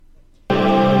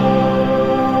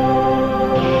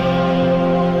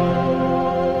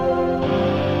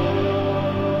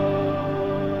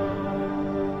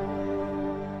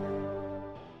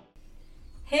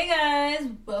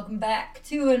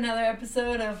to another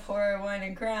episode of Horror, Wine,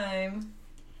 and Crime.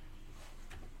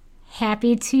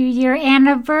 Happy 2-year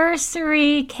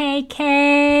anniversary, KK.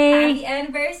 Happy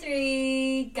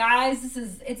anniversary, guys.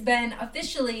 It's been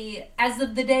officially, as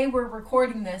of the day we're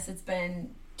recording this, it's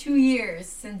been 2 years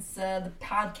since the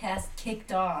podcast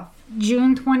kicked off.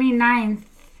 June 29th.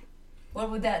 What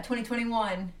would that,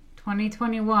 2021?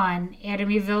 2021,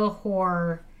 Amityville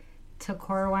Horror took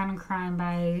Horror, Wine, and Crime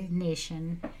by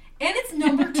nation. And it's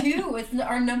number 2. It's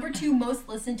our number 2 most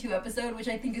listened to episode, which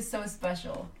I think is so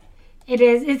special. It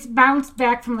is. It's bounced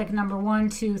back from like number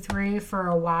 1, 2, 3 for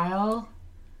a while.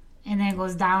 And then it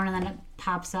goes down and then it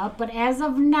pops up. But as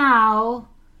of now,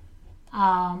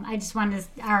 I just wanted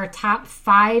to... Our top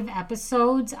 5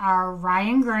 episodes are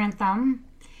Ryan Grantham.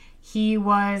 He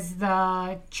was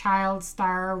the child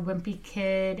star, wimpy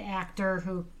kid actor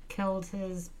who killed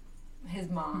his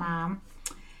mom.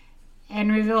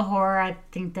 Amityville Horror, I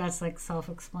think that's like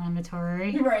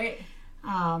self-explanatory. Right.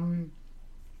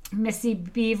 Missy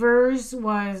Beavers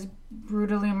was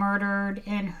brutally murdered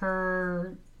in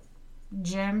her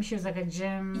gym. She was like a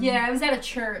gym. Yeah, it was at a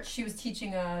church. She was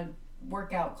teaching a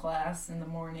workout class in the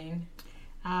morning.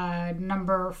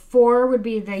 Number 4 would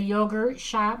be the yogurt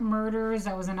shop murders.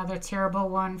 That was another terrible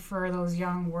one for those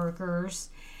young workers.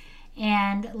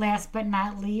 And last but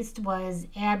not least was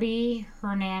Abby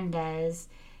Hernandez.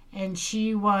 And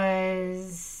she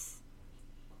was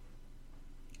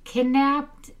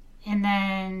kidnapped, and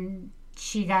then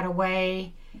she got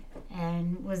away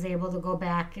and was able to go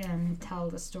back and tell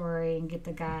the story and get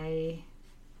the guy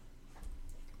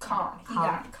caught. He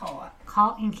got caught.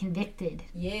 Caught and convicted.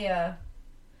 Yeah.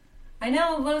 I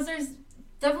know, there's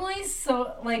definitely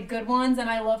so, like, good ones, and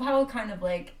I love how kind of,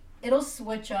 like, it'll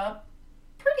switch up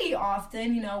pretty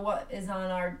often, you know, what is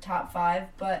on our top 5.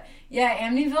 But, yeah,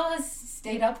 Amityville has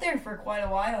stayed up there for quite a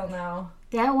while now.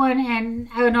 That one, and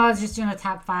I know I was just doing the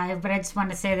top 5, but I just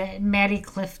wanted to say that Maddie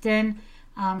Clifton,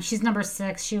 she's number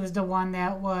 6. She was the one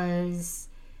that was,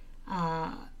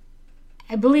 I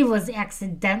believe was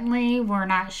accidentally. We're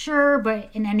not sure,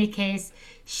 but in any case,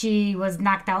 she was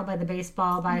knocked out by the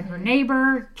baseball by her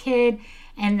neighbor kid,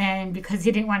 and then because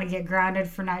he didn't want to get grounded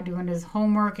for not doing his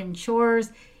homework and chores,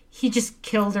 he just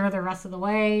killed her the rest of the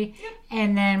way,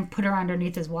 and then put her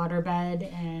underneath his waterbed.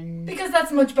 And because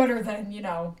that's much better than, you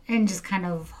know. And just kind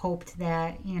of hoped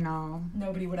that, you know.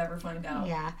 Nobody would ever find out.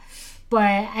 Yeah.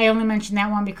 But I only mentioned that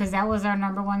one because that was our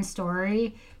number 1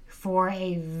 story for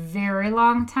a very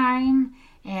long time.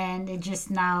 And it just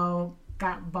now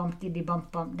got bumped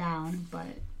down. But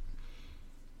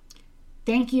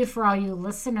thank you for all you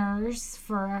listeners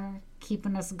for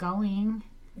keeping us going.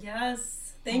 Yes.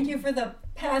 Thank you for the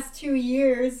past 2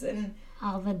 years and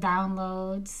all the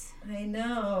downloads. I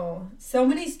know. So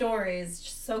many stories.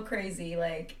 Just so crazy.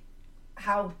 Like,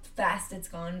 how fast it's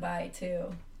gone by,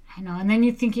 too. I know. And then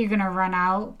you think you're going to run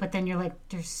out, but then you're like,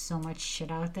 there's so much shit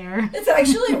out there. It's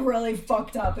actually really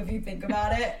fucked up if you think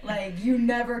about it. Like, you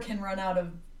never can run out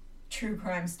of true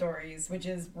crime stories, which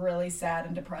is really sad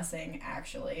and depressing,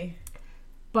 actually.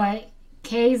 But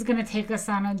Kay's going to take us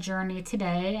on a journey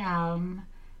today.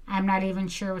 I'm not even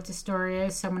sure what the story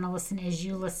is, so I'm going to listen as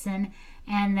you listen.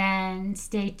 And then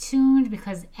stay tuned,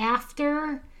 because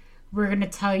after, we're going to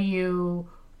tell you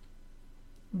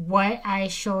what I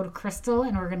showed Crystal,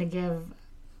 and we're going to give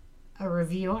a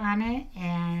review on it,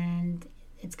 and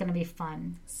it's going to be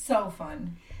fun. So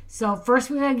fun. So first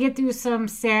we're going to get through some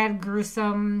sad,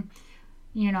 gruesome,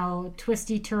 you know,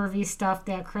 twisty-turvy stuff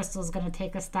that Crystal's going to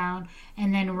take us down,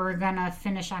 and then we're going to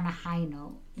finish on a high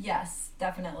note. Yes,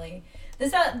 definitely.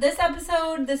 This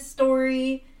episode, this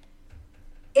story,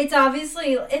 it's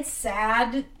obviously, it's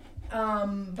sad,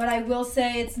 but I will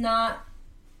say it's not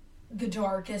the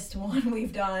darkest one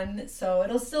we've done, so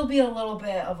it'll still be a little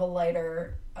bit of a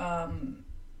lighter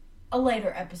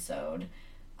episode,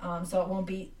 so it won't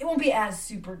be as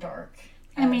super dark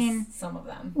as some of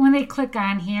them. When they click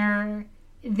on here,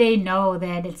 they know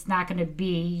that it's not going to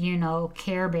be, you know,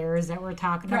 Care Bears that we're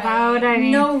talking about. I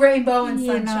mean, no rainbow and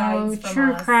sunshine.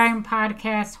 True crime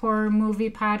podcast, horror movie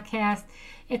podcast.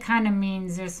 It kind of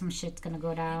means there's some shit's going to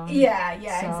go down. Yeah,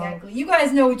 exactly. You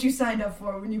guys know what you signed up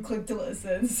for when you click to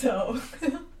listen, so.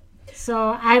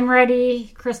 So I'm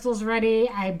ready. Crystal's ready.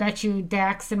 I bet you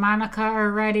Dax and Monica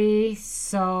are ready.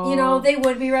 So, you know, they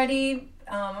would be ready.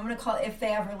 I'm going to call if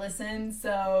they ever listen.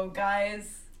 So,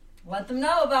 guys, let them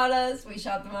know about us. We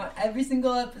shout them out every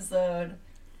single episode.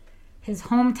 His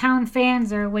hometown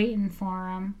fans are waiting for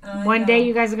him. One day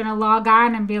you guys are going to log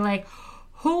on and be like,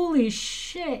 holy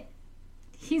shit,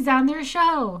 he's on their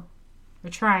show.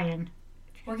 We're trying.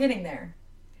 We're getting there.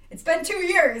 It's been 2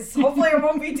 years. Hopefully it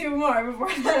won't be 2 more before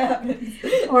that happens.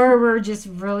 Or we're just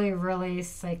really, really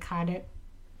psychotic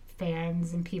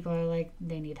fans and people are like,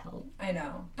 they need help. I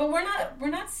know. But we're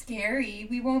not scary.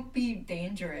 We won't be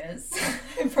dangerous.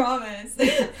 I promise.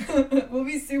 We'll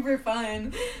be super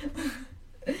fun.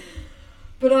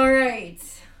 But alright.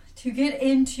 To get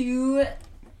into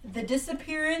the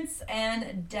disappearance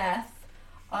and death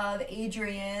of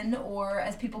Adrienne, or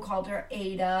as people called her,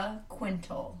 Ada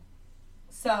Quintal.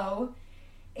 So,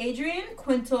 Adrienne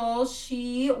Quintal,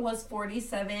 she was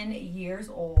 47 years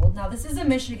old. Now, this is a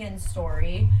Michigan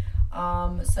story,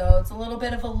 so it's a little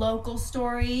bit of a local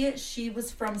story. She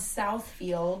was from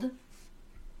Southfield,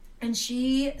 and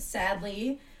she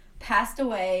sadly passed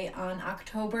away on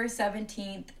October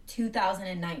 17th,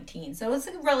 2019. So it's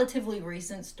a relatively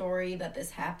recent story that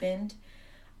this happened.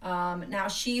 Now,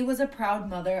 she was a proud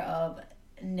mother of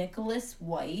Nicholas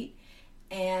White,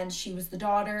 and she was the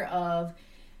daughter of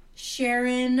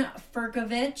Sharon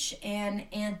Furkovich and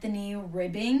Anthony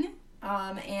Ribbing.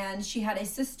 And she had a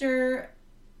sister,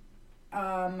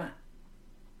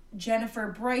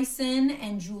 Jennifer Bryson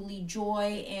and Julie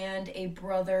Joy, and a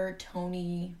brother,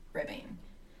 Tony Ribbing.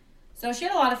 So she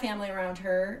had a lot of family around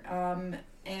her,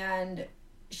 and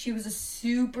she was a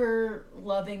super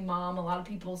loving mom. A lot of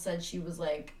people said she was,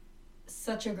 like,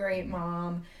 such a great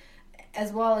mom,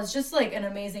 as well as just, like, an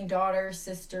amazing daughter,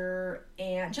 sister,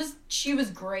 and just she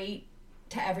was great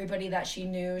to everybody that she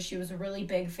knew. She was a really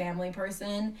big family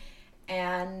person,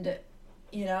 and,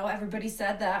 you know, everybody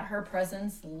said that her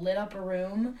presence lit up a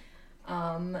room,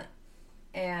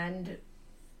 and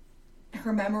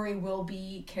her memory will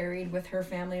be carried with her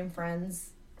family and friends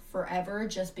forever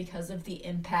just because of the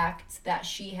impact that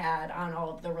she had on all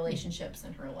of the relationships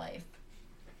in her life.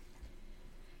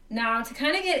 Now, to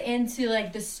kind of get into,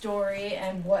 like, the story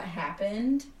and what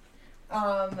happened,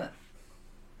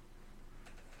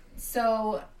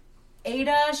 so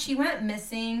Ada, she went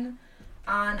missing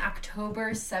on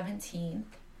October 17th.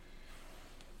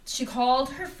 She called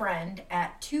her friend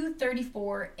at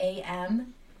 2:34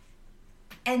 a.m.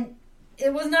 and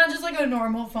it was not just like a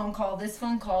normal phone call. This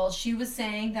phone call, she was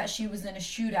saying that she was in a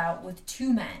shootout with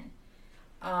 2 men,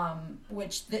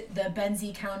 which the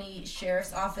Benzie County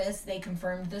Sheriff's Office, they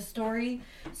confirmed this story.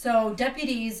 So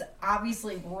deputies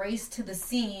obviously raced to the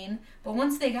scene, but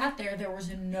once they got there, there was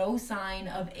no sign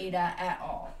of Ada at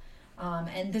all.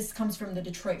 And this comes from the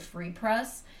Detroit Free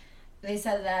Press. They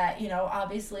said that, you know,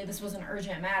 obviously this was an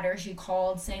urgent matter. She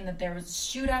called saying that there was a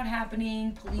shootout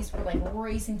happening. Police were, like,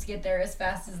 racing to get there as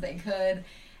fast as they could.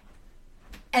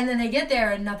 And then they get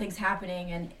there and nothing's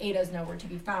happening and Ada's nowhere to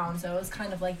be found. So it was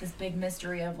kind of like this big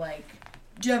mystery of, like,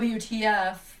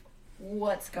 WTF,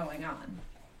 what's going on?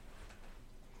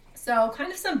 So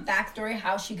kind of some backstory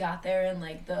how she got there and,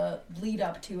 like, the lead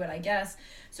up to it, I guess.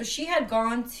 So she had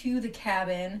gone to the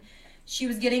cabin. She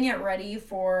was getting it ready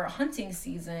for hunting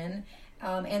season,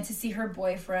 and to see her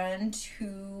boyfriend,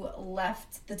 who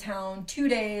left the town 2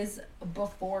 days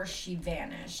before she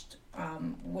vanished,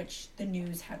 which the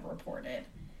news had reported.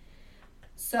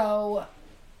 So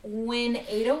when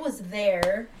Ada was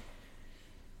there,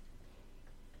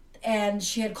 and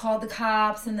she had called the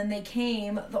cops, and then they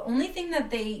came, the only thing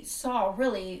that they saw,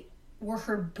 really, were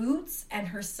her boots and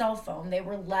her cell phone. They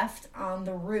were left on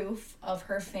the roof of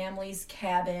her family's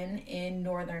cabin in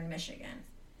northern Michigan.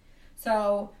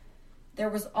 So there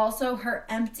was also her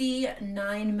empty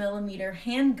 9mm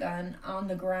handgun on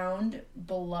the ground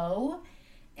below,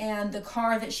 and the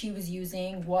car that she was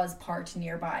using was parked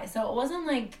nearby. So it wasn't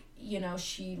like, you know,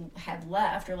 she had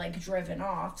left or, like, driven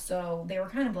off. So they were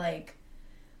kind of like,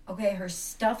 okay, her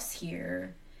stuff's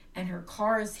here and her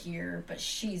car's here, but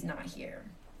she's not here.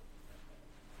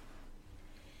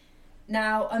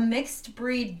 Now, a mixed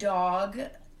breed dog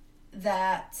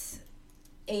that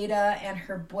Ada and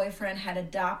her boyfriend had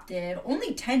adopted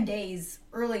only 10 days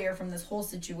earlier from this whole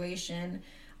situation.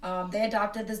 They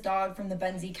adopted this dog from the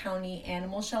Benzie County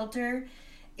Animal Shelter.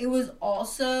 It was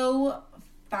also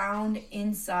found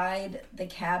inside the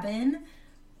cabin,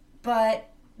 but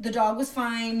the dog was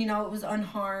fine, you know, it was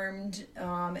unharmed,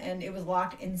 and it was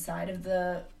locked inside of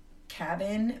the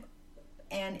cabin.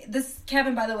 And this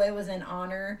cabin, by the way, was in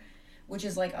Honor, which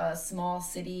is like a small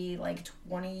city, like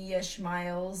 20-ish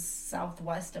miles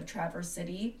southwest of Traverse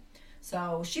City.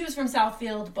 So she was from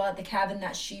Southfield, but the cabin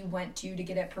that she went to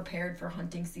get it prepared for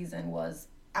hunting season was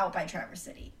out by Traverse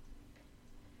City.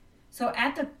 So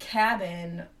at the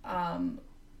cabin,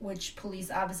 which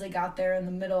police obviously got there in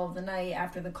the middle of the night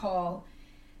after the call,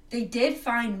 they did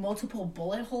find multiple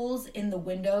bullet holes in the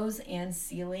windows and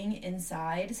ceiling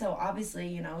inside. So obviously,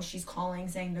 you know, she's calling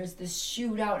saying there's this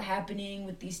shootout happening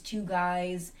with these 2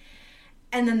 guys.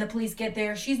 And then the police get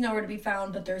there. She's nowhere to be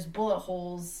found, but there's bullet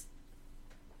holes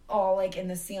all, like, in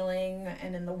the ceiling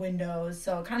and in the windows.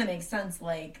 So it kind of makes sense,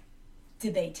 like,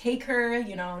 did they take her?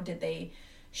 You know, did they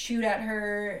shoot at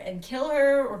her and kill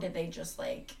her? Or did they just,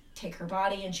 like, take her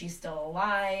body and she's still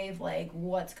alive? Like,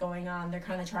 what's going on? They're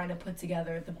kind of trying to put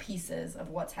together the pieces of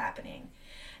what's happening.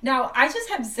 Now, I just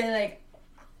have to say, like,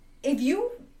 if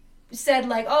you said,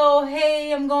 like, oh,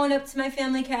 hey, I'm going up to my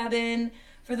family cabin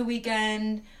for the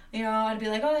weekend, you know, I'd be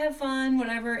like, oh, have fun,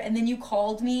 whatever. And then you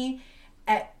called me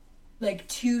at, like,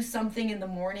 2-something in the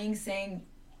morning saying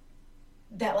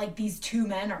that, like, these two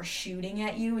men are shooting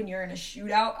at you and you're in a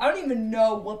shootout. I don't even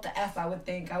know what the F I would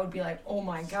think. I would be like, oh,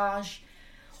 my gosh.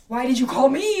 Why did you call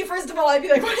me? First of all, I'd be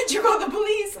like, why did you call the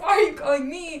police? Why are you calling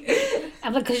me?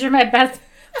 I'm like, because you're my best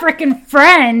freaking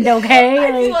friend, okay?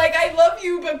 I'd be like, I love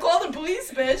you, but call the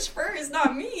police, bitch, first,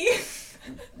 not me.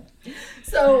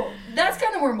 So that's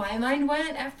kind of where my mind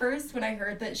went at first when I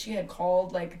heard that she had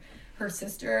called, like, her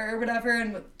sister or whatever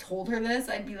and told her this.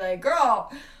 I'd be like,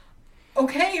 girl,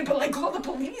 okay, but, like, call the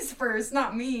police first,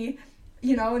 not me,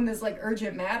 you know, in this, like,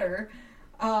 urgent matter.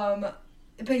 But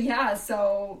yeah,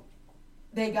 so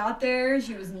they got there.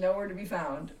 She was nowhere to be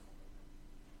found.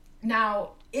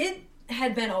 Now, it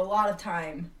had been a lot of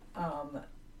time.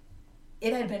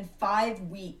 It had been 5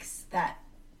 weeks that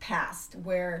passed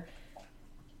where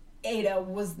Ada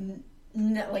was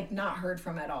not heard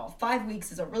from at all. 5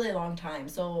 weeks is a really long time,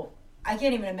 so I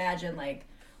can't even imagine, like,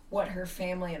 what her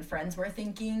family and friends were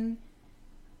thinking,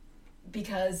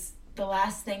 because the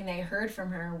last thing they heard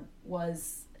from her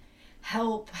was,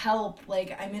 help,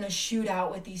 like, I'm in a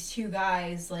shootout with these two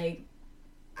guys, like,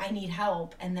 I need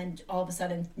help. And then all of a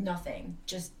sudden, nothing,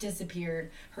 just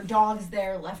disappeared. Her dog's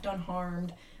there, left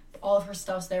unharmed. All of her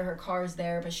stuff's there, her car's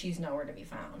there, but she's nowhere to be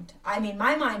found. I mean,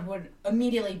 my mind would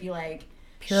immediately be like...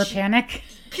 Pure panic?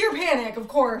 Pure panic, of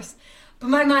course. But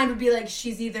my mind would be like,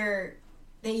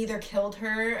 they either killed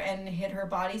her and hid her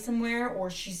body somewhere,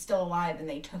 or she's still alive and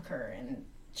they took her and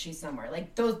she's somewhere.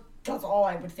 Like, that's all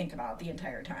I would think about the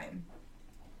entire time.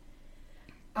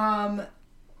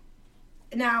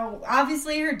 Now,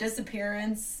 obviously, her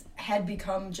disappearance had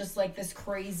become just, like, this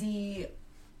crazy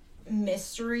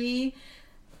mystery.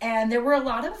 And there were a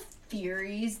lot of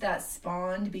theories that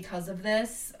spawned because of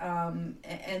this,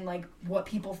 and like, what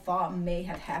people thought may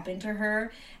have happened to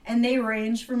her. And they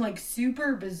ranged from, like,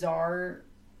 super bizarre,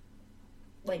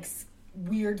 like,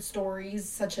 weird stories,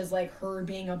 such as, like, her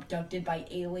being abducted by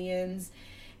aliens,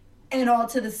 and all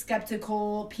to the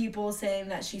skeptical people saying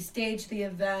that she staged the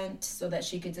event so that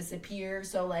she could disappear.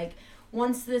 So, like,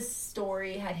 once this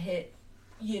story had hit,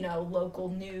 you know, local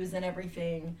news and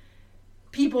everything,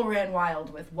 people ran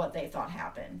wild with what they thought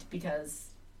happened, because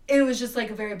it was just, like,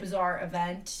 a very bizarre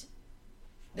event.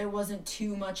 There wasn't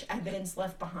too much evidence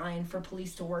left behind for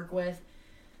police to work with.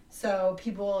 So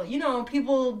people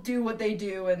do what they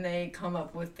do, and they come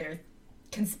up with their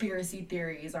conspiracy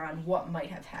theories on what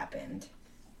might have happened.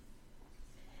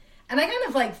 And I kind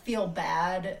of, like, feel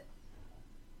bad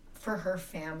for her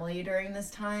family during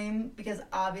this time, because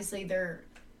obviously they're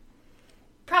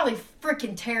probably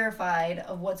freaking terrified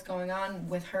of what's going on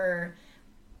with her,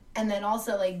 and then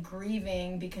also, like,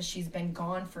 grieving because she's been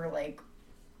gone for, like,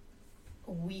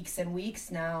 weeks and weeks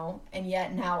now, and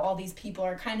yet now all these people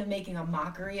are kind of making a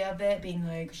mockery of it, being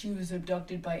like, she was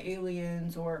abducted by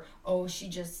aliens, or, oh, she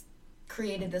just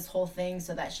created this whole thing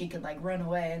so that she could, like, run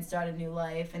away and start a new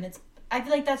life. And I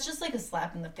feel like that's just, like, a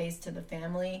slap in the face to the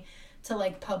family to,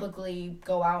 like, publicly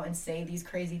go out and say these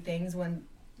crazy things when,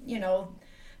 you know,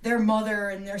 their mother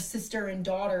and their sister and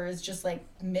daughter is just, like,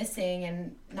 missing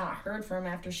and not heard from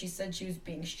after she said she was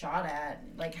being shot at.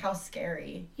 Like, how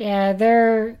scary. Yeah,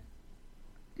 they're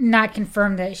not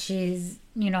confirmed that she's,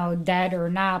 you know, dead or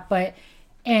not, but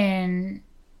in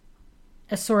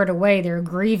a sort of way, they're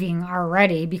grieving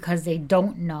already because they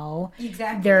don't know.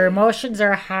 Exactly. Their emotions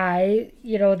are high.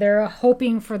 You know, they're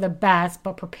hoping for the best,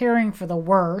 but preparing for the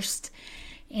worst.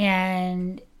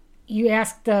 And you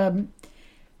ask the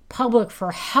public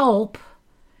for help,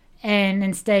 and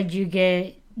instead you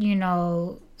get, you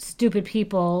know, stupid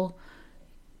people.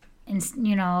 And,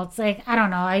 you know, it's like, I don't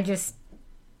know. It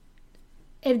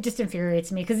just infuriates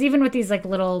me. Because even with these, like,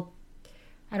 little...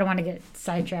 I don't want to get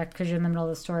sidetracked because you're in the middle of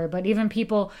the story, but even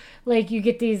people, like, you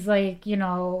get these, like, you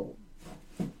know,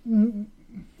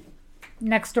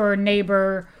 next door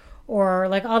neighbor, or,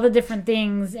 like, all the different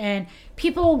things, and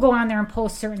people will go on there and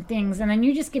post certain things, and then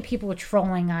you just get people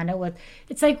trolling on it with,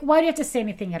 it's like, why do you have to say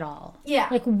anything at all? Yeah.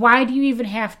 Like, why do you even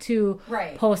have to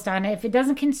Right. post on it? If it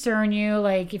doesn't concern you,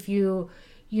 like, if you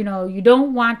know, you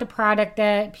don't want the product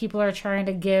that people are trying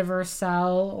to give or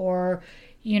sell, or,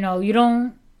 you know, you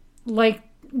don't like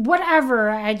whatever.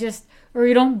 Or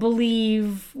you don't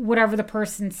believe whatever the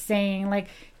person's saying. Like,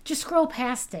 just scroll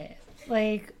past it.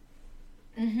 Like,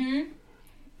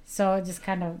 So it just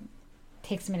kind of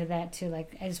takes me to that too.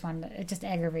 Like, it just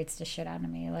aggravates the shit out of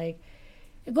me. Like,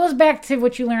 it goes back to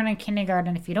what you learn in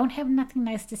kindergarten. If you don't have nothing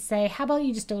nice to say, how about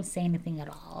you just don't say anything at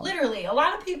all? Literally, a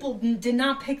lot of people did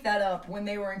not pick that up when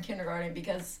they were in kindergarten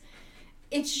because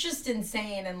it's just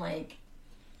insane and, like,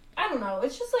 I don't know,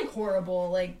 it's just, like,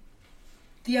 horrible. Like,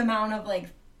 the amount of, like,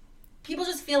 people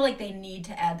just feel like they need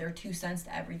to add their 2 cents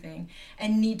to everything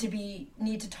and need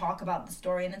to talk about the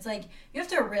story. And it's like, you have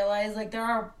to realize, like, there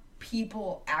are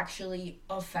people actually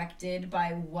affected by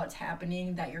what's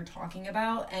happening that you're talking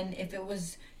about. And if it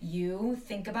was you,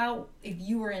 think about if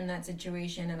you were in that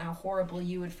situation and how horrible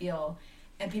you would feel,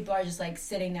 and people are just like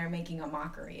sitting there making a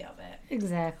mockery of it.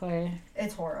 Exactly.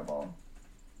 It's horrible.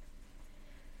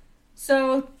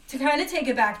 So to kind of take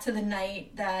it back to the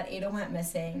night that Ada went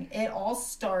missing, it all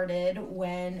started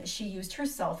when she used her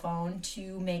cell phone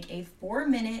to make a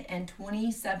 4-minute and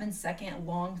 27-second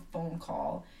long phone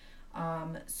call.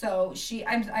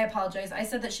 I apologize. I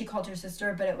said that she called her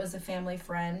sister, but it was a family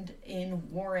friend in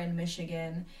Warren,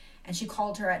 Michigan. And she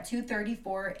called her at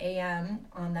 2:34 a.m.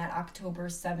 on that October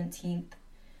 17th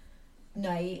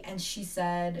night. And she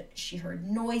said she heard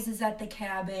noises at the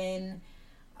cabin.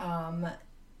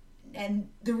 And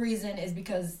the reason is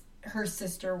because her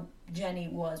sister, Jenny,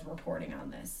 was reporting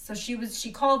on this. So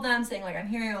she called them saying, like, I'm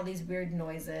hearing all these weird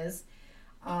noises.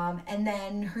 And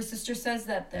then her sister says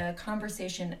that the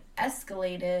conversation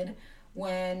escalated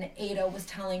when Ada was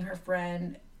telling her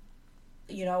friend,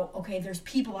 you know, okay, there's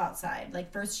people outside.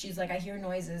 Like, first she's like, I hear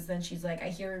noises. Then she's like, I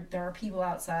hear there are people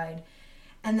outside.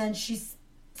 And then she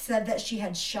said that she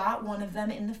had shot one of them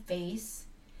in the face.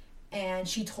 And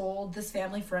she told this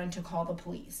family friend to call the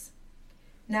police.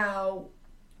 Now,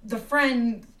 the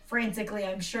friend, frantically,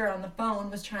 I'm sure, on the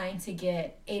phone was trying to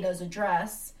get Ada's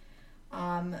address,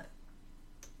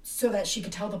 so that she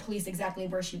could tell the police exactly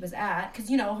where she was at.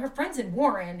 Because, you know, her friend's in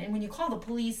Warren, and when you call the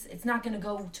police, it's not going to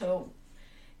go to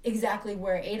exactly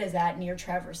where Ada's at near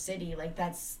Traverse City. Like,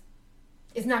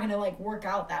 it's not going to, like, work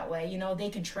out that way. You know, they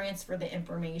can transfer the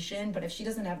information, but if she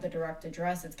doesn't have the direct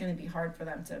address, it's going to be hard for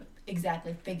them to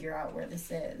exactly figure out where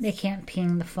this is. They can't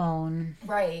ping the phone.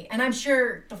 Right. And I'm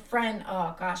sure the friend,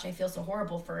 oh gosh, I feel so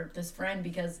horrible for this friend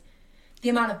because the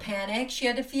amount of panic she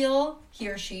had to feel, he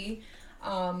or she,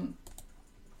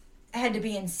 had to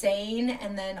be insane.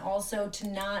 And then also to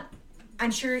not,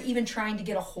 I'm sure even trying to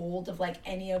get a hold of, like,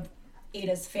 any of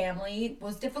Ada's family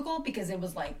was difficult because it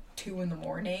was like 2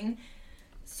 a.m.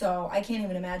 So I can't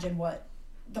even imagine what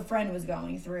the friend was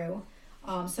going through.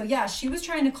 So yeah, she was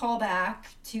trying to call back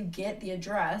to get the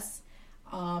address.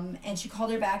 And she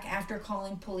called her back after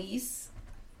calling police,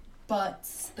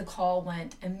 but the call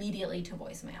went immediately to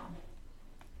voicemail.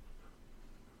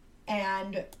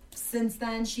 And since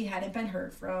then, she hadn't been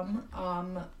heard from.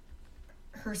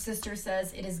 Her sister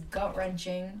says, it is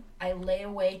gut-wrenching. I lay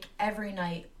awake every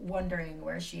night wondering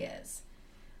where she is.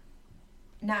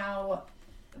 Now,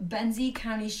 Benzie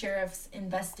County Sheriff's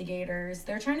investigators,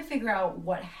 they're trying to figure out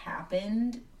what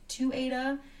happened to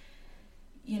Ada.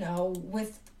 You know,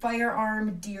 with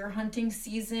firearm deer hunting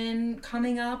season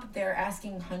coming up, they're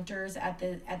asking hunters at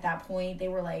that point, they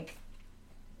were like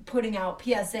putting out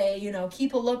PSA, you know,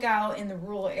 keep a lookout in the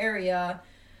rural area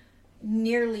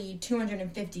nearly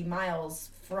 250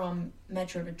 miles from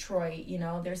Metro Detroit. You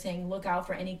know, they're saying look out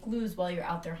for any clues while you're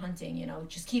out there hunting. You know,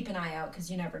 just keep an eye out because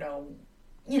you never know.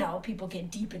 You know, people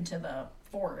get deep into the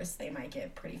forest, they might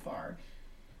get pretty far.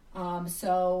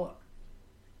 So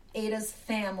Ada's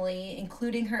family,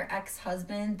 including her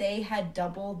ex-husband, they had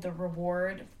doubled the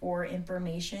reward for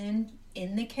information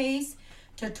in the case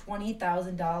to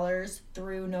 $20,000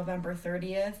 through November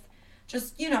 30th.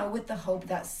 Just, you know, with the hope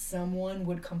that someone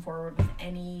would come forward with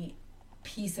any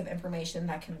piece of information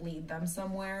that can lead them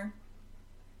somewhere.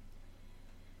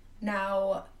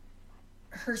 Now,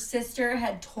 her sister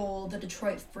had told the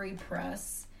Detroit Free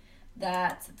Press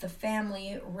that the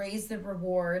family raised the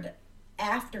reward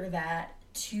after that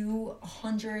to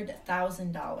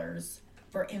 $100,000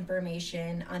 for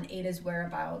information on Ada's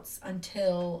whereabouts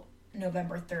until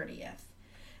November 30th.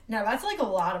 Now, that's like a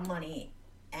lot of money,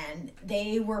 and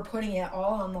they were putting it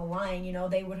all on the line. You know,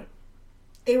 they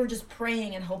were just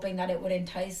praying and hoping that it would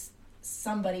entice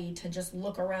somebody to just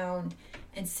look around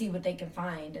and see what they can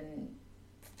find and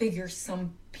figure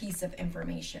some piece of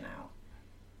information out.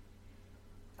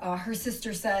 Her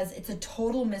sister says it's a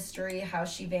total mystery how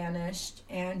she vanished,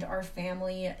 and our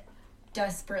family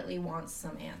desperately wants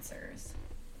some answers.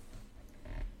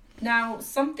 Now,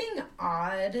 something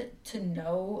odd to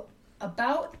know,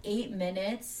 about 8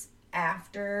 minutes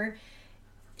after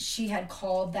she had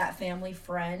called that family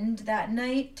friend that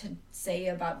night to say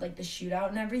about like the shootout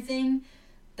and everything.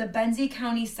 The Benzie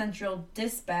County Central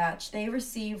Dispatch, they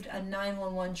received a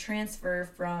 911 transfer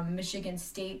from Michigan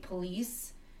State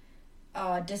Police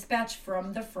dispatch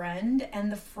from the friend, and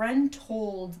the friend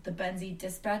told the Benzie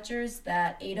dispatchers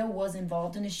that Ada was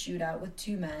involved in a shootout with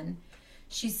two men.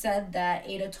 She said that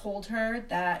Ada told her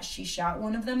that she shot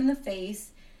one of them in the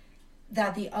face,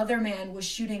 that the other man was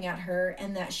shooting at her,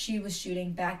 and that she was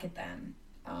shooting back at them.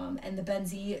 And the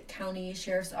Benzie County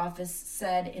Sheriff's Office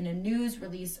said in a news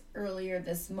release earlier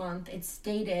this month, it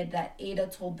stated that Ada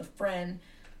told the friend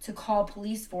to call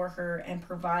police for her and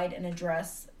provide an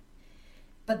address.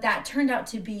 But that turned out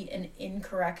to be an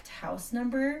incorrect house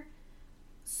number.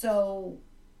 So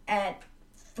at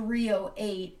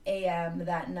 3:08 a.m.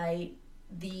 that night,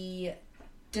 the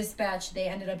dispatch, they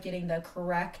ended up getting the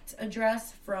correct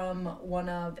address from one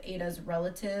of Ada's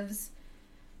relatives.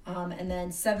 And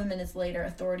then 7 minutes later,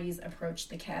 authorities approached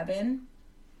the cabin,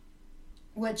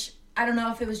 which I don't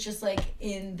know if it was just like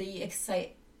in the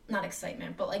not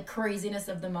excitement, but like craziness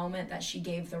of the moment that she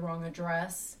gave the wrong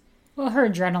address. Well, her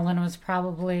adrenaline was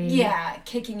probably...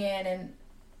 kicking in, and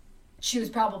she was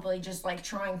probably just like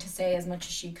trying to say as much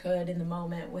as she could in the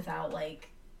moment without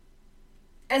like...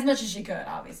 as much as she could,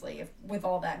 obviously, with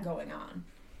all that going on.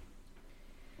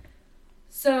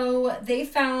 So they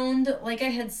found, like I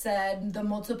had said, the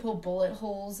multiple bullet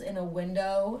holes in a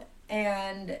window,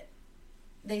 and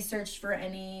they searched for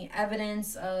any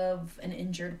evidence of an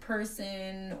injured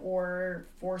person or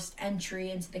forced entry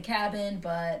into the cabin,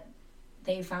 but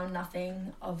they found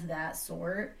nothing of that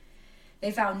sort.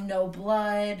 They found no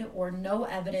blood or no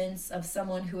evidence of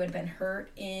someone who had been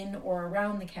hurt in or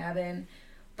around the cabin,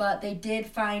 but they did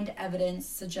find evidence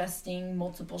suggesting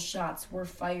multiple shots were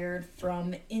fired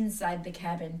from inside the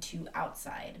cabin to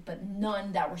outside, but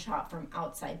none that were shot from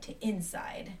outside to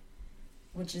inside,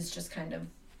 which is just kind of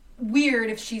weird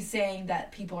if she's saying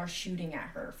that people are shooting at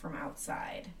her from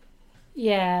outside.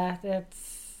 Yeah,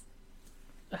 that's...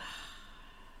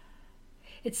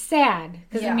 It's sad,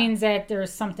 because it means that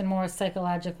there's something more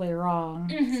psychologically wrong.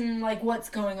 Mm-hmm, like what's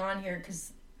going on here,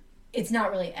 because it's not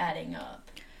really adding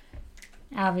up.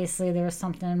 Obviously, there was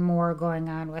something more going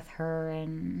on with her,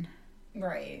 and...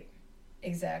 Right.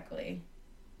 Exactly.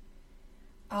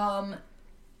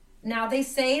 Now, they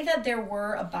say that there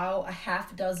were about a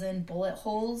half dozen bullet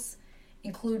holes,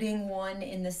 including one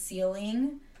in the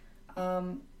ceiling.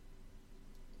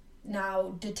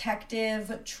 Now,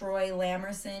 Detective Troy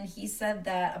Lamerson, he said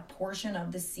that a portion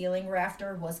of the ceiling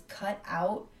rafter was cut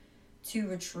out to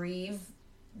retrieve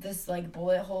this, like,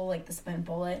 bullet hole, like the spent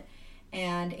bullet.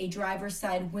 And a driver's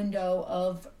side window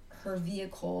of her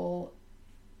vehicle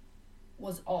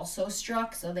was also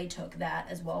struck, so they took that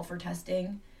as well for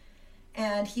testing.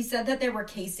 And he said that there were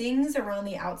casings around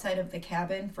the outside of the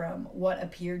cabin from what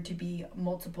appeared to be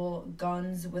multiple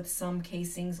guns, with some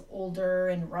casings older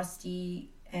and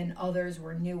rusty and others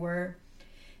were newer.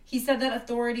 He said that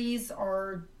authorities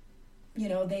are,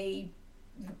 they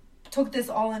took this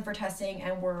all in for testing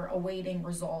and were awaiting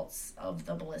results of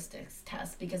the ballistics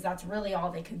test, because that's really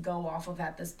all they could go off of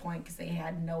at this point, because they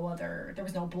had there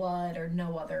was no blood or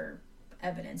no other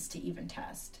evidence to even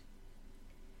test.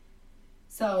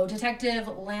 So Detective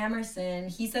Lamerson,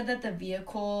 he said that the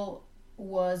vehicle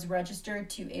was registered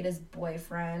to Ada's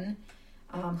boyfriend,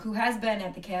 who has been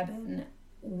at the cabin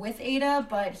with Ada,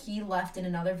 but he left in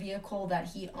another vehicle that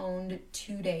he owned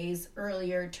 2 days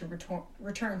earlier to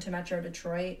return to Metro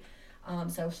Detroit.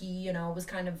 So he, was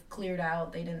kind of cleared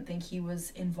out. They didn't think he was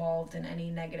involved in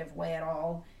any negative way at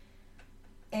all.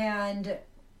 And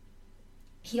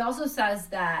he also says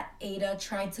that Ada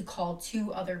tried to call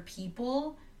 2 other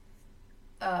people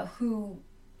who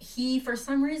he, for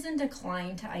some reason,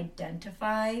 declined to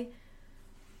identify.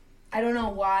 I don't know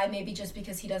why, maybe just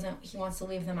because he wants to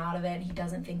leave them out of it, and he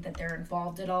doesn't think that they're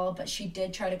involved at all, but she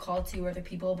did try to call 2 other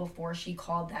people before she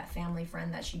called that family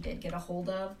friend that she did get a hold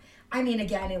of. I mean,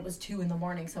 again, it was 2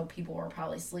 a.m, so people were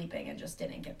probably sleeping and just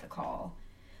didn't get the call.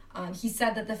 He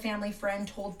said that the family friend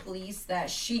told police that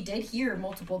she did hear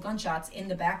multiple gunshots in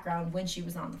the background when she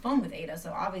was on the phone with Ada,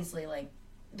 so obviously,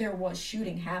 there was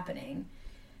shooting happening.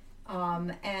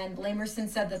 And Lamerson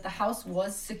said that the house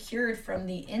was secured from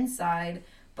the inside,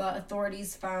 but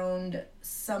authorities found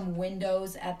some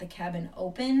windows at the cabin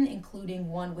open, including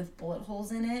one with bullet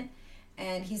holes in it.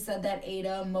 And he said that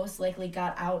Ada most likely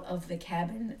got out of the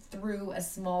cabin through a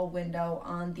small window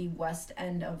on the west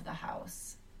end of the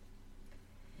house.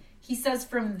 He says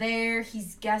from there,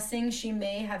 he's guessing she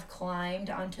may have climbed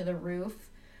onto the roof,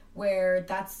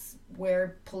 that's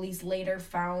where police later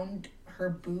found her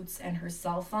boots and her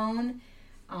cell phone.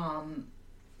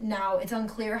 Now, it's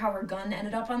unclear how her gun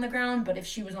ended up on the ground, but if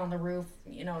she was on the roof,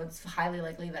 it's highly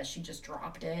likely that she just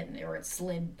dropped it or it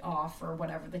slid off or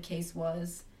whatever the case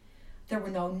was. There were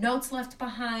no notes left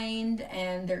behind,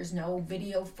 and there's no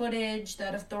video footage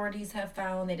that authorities have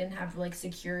found. They didn't have,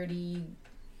 security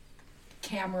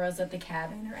cameras at the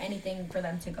cabin or anything for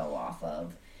them to go off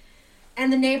of.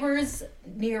 And the neighbors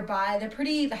nearby,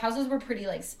 the houses were pretty,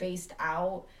 spaced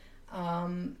out.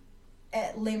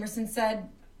 Lamerson said,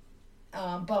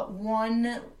 but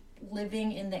one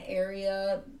living in the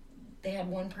area, they had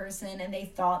one person, and they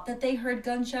thought that they heard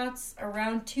gunshots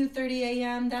around 2:30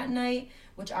 a.m. that night,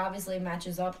 which obviously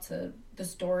matches up to the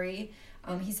story.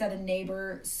 He said a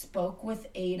neighbor spoke with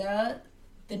Ada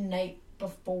the night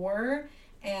before,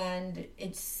 and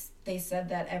they said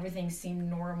that everything seemed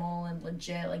normal and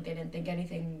legit, they didn't think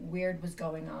anything weird was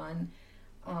going on.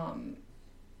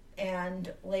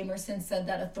 And Lamerson said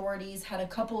that authorities had a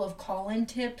couple of call-in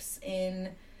tips in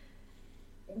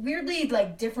weirdly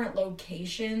different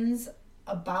locations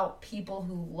about people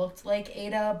who looked like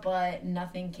Ada, but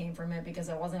nothing came from it because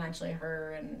it wasn't actually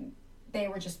her, and they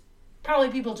were just probably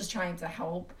people just trying to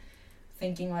help,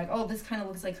 thinking oh, this kind of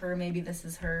looks like her, maybe this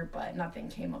is her, but nothing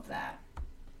came of that.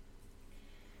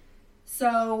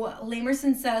 So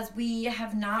Lamerson says, we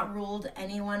have not ruled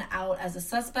anyone out as a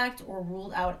suspect or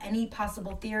ruled out any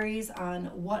possible theories on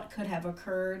what could have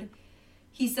occurred.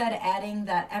 He said, adding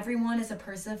that everyone is a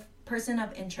person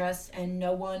of interest and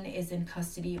no one is in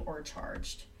custody or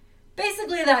charged.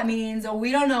 Basically, that means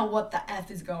we don't know what the F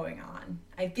is going on.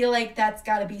 I feel like that's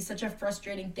got to be such a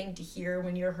frustrating thing to hear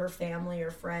when you're her family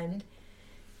or friend,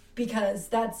 because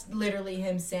that's literally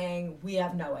him saying, we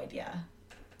have no idea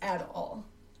at all.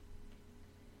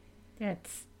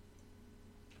 That's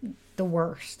the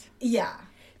worst. Yeah.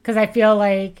 Because I feel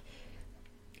like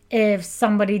if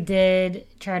somebody did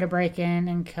try to break in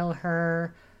and kill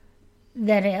her,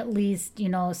 then at least,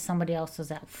 somebody else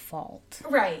was at fault.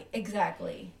 Right,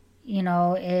 exactly.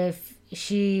 If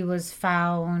she was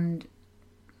found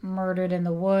murdered in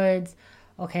the woods,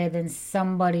 okay, then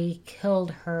somebody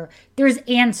killed her. There's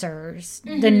answers.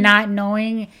 Mm-hmm. The not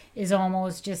knowing is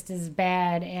almost just as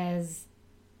bad as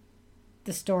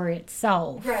the story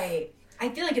itself. Right. I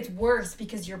feel like it's worse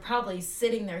because you're probably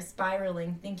sitting there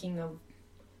spiraling, thinking of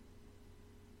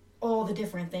all the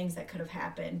different things that could have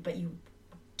happened, but you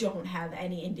don't have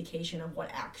any indication of what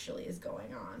actually is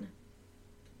going on.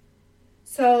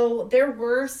 So there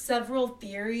were several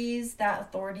theories that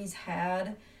authorities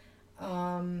had,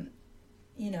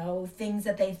 things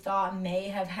that they thought may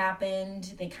have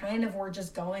happened. They kind of were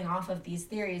just going off of these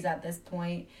theories at this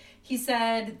point. He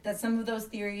said that some of those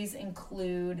theories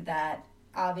include that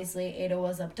obviously Ada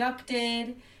was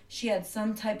abducted. She had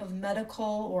some type of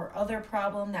medical or other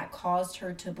problem that caused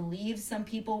her to believe some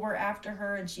people were after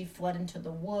her, and she fled into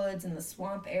the woods and the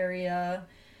swamp area.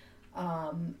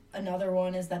 Another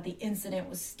one is that the incident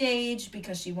was staged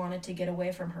because she wanted to get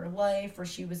away from her life, or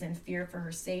she was in fear for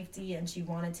her safety and she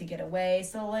wanted to get away.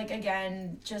 So,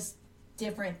 again, just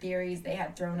different theories they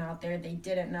had thrown out there. They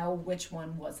didn't know which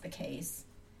one was the case.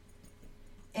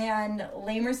 And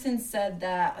Lamerson said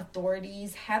that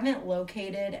authorities haven't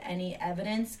located any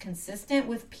evidence consistent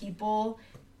with people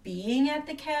being at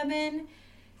the cabin.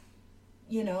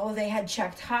 They had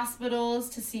checked hospitals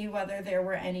to see whether there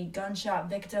were any gunshot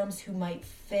victims who might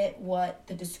fit what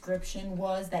the description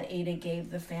was that Ada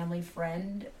gave the family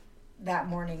friend that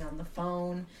morning on the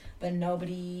phone, but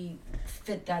nobody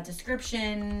fit that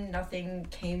description. Nothing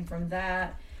came from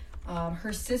that.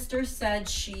 Her sister said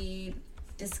she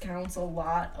discounts a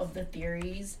lot of the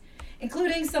theories,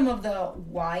 including some of the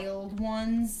wild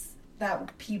ones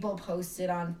that people posted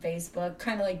on Facebook,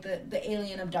 kind of like the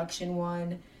alien abduction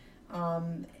one.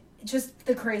 Just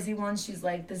the crazy ones. She's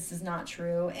like, this is not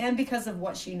true. And because of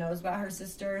what she knows about her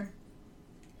sister,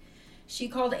 she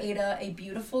called Ada a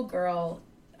beautiful girl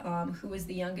who was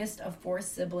the youngest of 4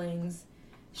 siblings.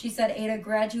 She said Ada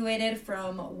graduated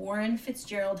from Warren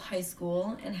Fitzgerald High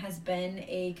School and has been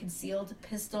a concealed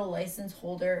pistol license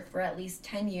holder for at least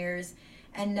 10 years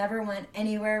and never went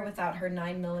anywhere without her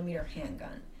 9mm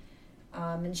handgun.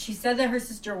 And she said that her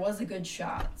sister was a good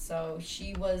shot, so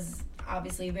she was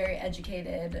obviously very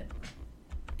educated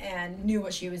and knew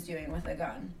what she was doing with a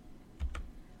gun.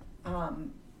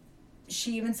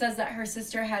 She even says that her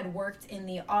sister had worked in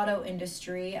the auto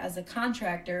industry as a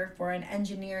contractor for an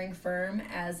engineering firm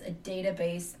as a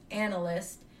database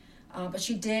analyst, but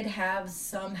she did have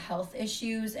some health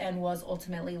issues and was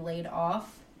ultimately laid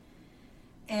off.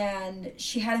 And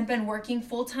she hadn't been working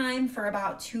full-time for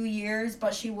about 2 years,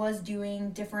 but she was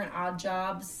doing different odd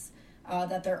jobs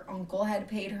that their uncle had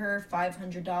paid her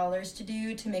 $500 to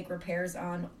do to make repairs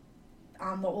on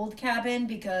on the old cabin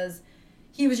because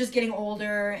he was just getting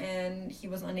older and he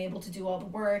was unable to do all the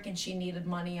work, and she needed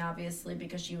money, obviously,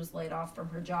 because she was laid off from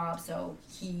her job. So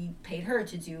he paid her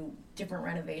to do different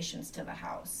renovations to the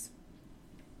house.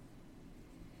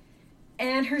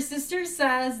 And her sister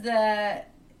says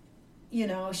that, you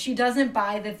know, she doesn't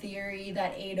buy the theory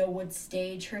that Ada would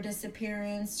stage her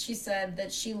disappearance. She said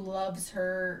that she loves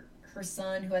her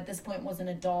son, who at this point was an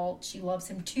adult. She loves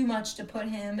him too much to put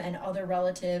him and other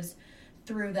relatives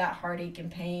through that heartache and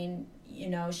pain. You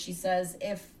know, she says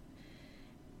if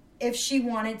she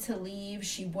wanted to leave,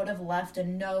 she would have left a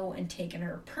note and taken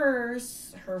her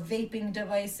purse, her vaping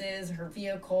devices, her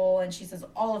vehicle, and she says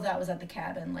all of that was at the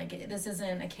cabin. Like, this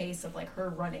isn't a case of, like, her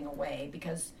running away,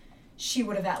 because she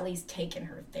would have at least taken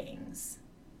her things.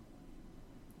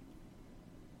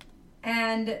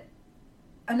 And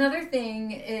another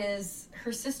thing is,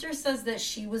 her sister says that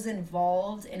she was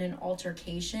involved in an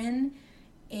altercation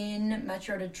in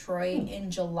Metro Detroit in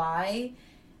July.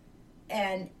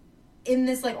 And in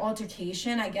this, like,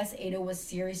 altercation, I guess Ada was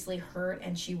seriously hurt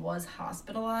and she was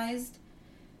hospitalized.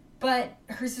 But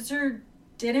her sister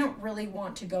didn't really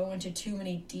want to go into too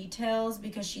many details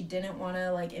because she didn't want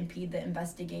to, like, impede the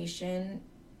investigation.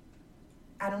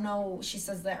 I don't know, she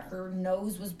says that her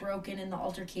nose was broken in the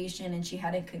altercation and she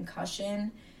had a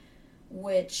concussion,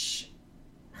 which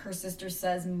her sister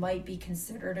says might be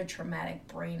considered a traumatic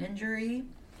brain injury.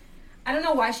 I don't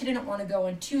know why she didn't want to go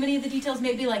into too many of the details.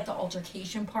 Maybe, like, the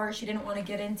altercation part she didn't want to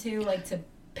get into, like, to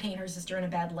paint her sister in a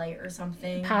bad light or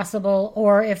something. Possible.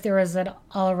 Or if there was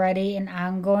already an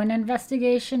ongoing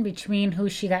investigation between who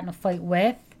she got in a fight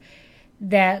with,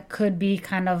 that could be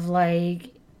kind of,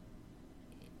 like,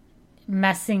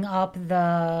 messing up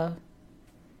the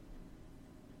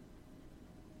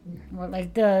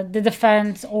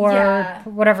defense or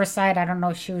whatever side. I don't know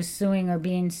if she was suing or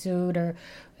being sued, or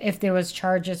if there was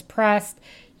charges pressed.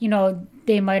 You know,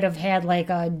 they might have had, like,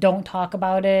 a don't talk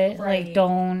about it, right. Like,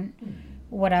 don't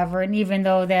whatever. And even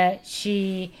though that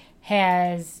she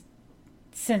has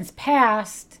since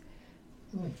passed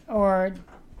or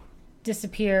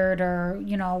disappeared or,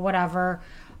 you know, whatever,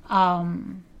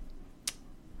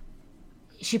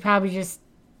 she probably just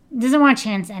doesn't want to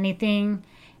chance anything.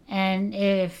 And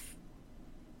if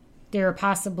they were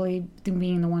possibly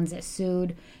being the ones that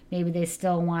sued, maybe they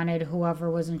still wanted whoever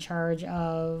was in charge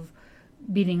of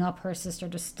beating up her sister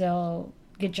to still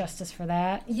get justice for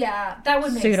that. Yeah, that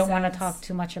would make sense. So you don't want to talk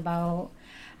too much about,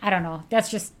 I don't know. That's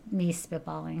just me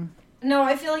spitballing. No,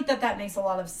 I feel like that makes a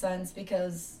lot of sense,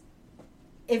 because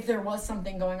if there was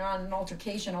something going on, an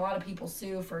altercation, a lot of people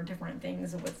sue for different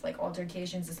things with, like,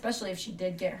 altercations, especially if she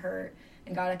did get hurt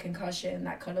and got a concussion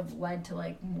that could have led to,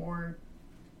 like, more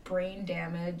brain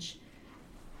damage.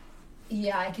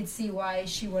 Yeah, I could see why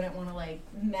she wouldn't want to, like,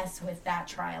 mess with that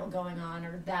trial going on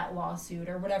or that lawsuit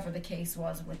or whatever the case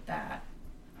was with that.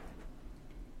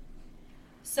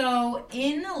 So,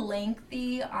 in a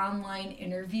lengthy online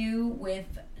interview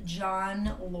with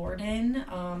John Lorden,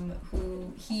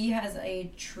 who he has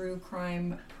a true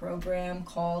crime program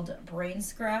called Brain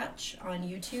Scratch on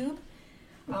YouTube,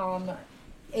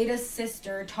 Ada's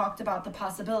sister talked about the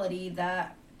possibility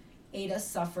that Ada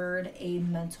suffered a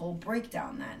mental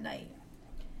breakdown that night.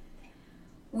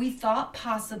 We thought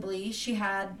possibly she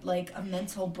had, like, a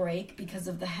mental break because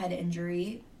of the head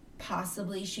injury.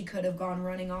 Possibly she could have gone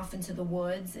running off into the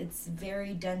woods. It's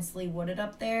very densely wooded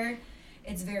up there.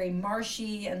 It's very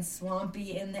marshy and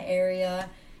swampy in the area.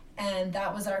 And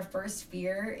that was our first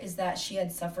fear, is that she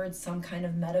had suffered some kind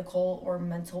of medical or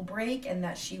mental break and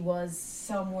that she was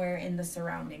somewhere in the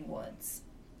surrounding woods.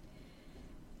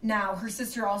 Now, her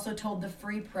sister also told the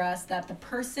Free Press that the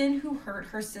person who hurt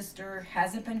her sister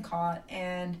hasn't been caught,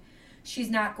 and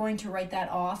she's not going to write that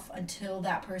off until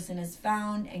that person is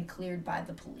found and cleared by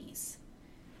the police.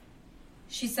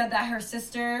 She said that her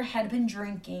sister had been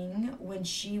drinking when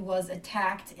she was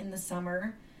attacked in the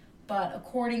summer, but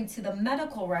according to the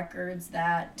medical records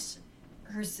that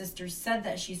her sister said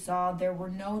that she saw, there were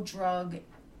no drugs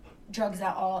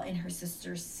at all in her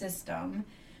sister's system.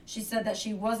 She said that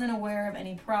she wasn't aware of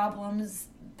any problems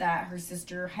that her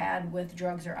sister had with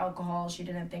drugs or alcohol. She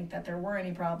didn't think that there were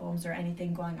any problems or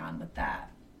anything going on with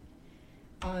that.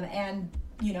 And,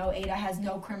 you know, Ada has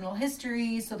no criminal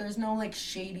history, so there's no, like,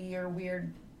 shady or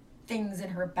weird things in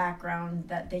her background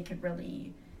that they could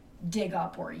really dig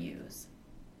up or use.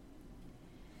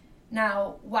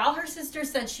 Now, while her sister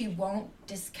said she won't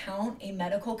discount a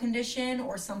medical condition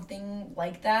or something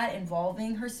like that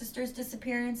involving her sister's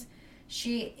disappearance,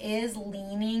 she is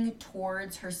leaning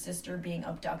towards her sister being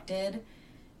abducted,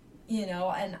 you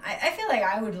know, and I feel like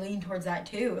I would lean towards that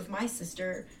too. If my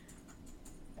sister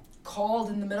called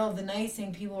in the middle of the night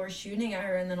saying people were shooting at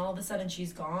her, and then all of a sudden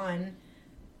she's gone.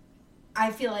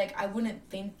 I feel like I wouldn't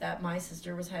think that my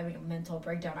sister was having a mental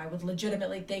breakdown. I would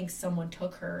legitimately think someone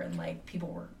took her and, like, people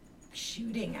were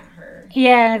shooting at her.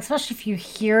 Yeah, especially if you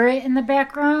hear it in the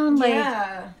background. Like,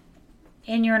 yeah.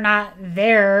 And you're not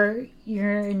there.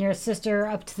 Your sister,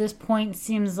 up to this point,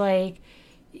 seems like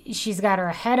she's got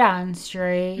her head on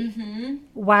straight. Mm-hmm.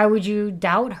 Why would you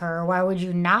doubt her? Why would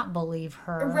you not believe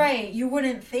her? Right. You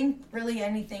wouldn't think really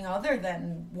anything other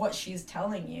than what she's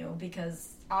telling you,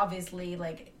 because obviously,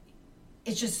 like,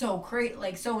 it's just so great,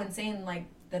 like, so insane, like,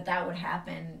 that would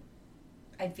happen.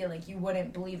 I feel like you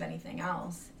wouldn't believe anything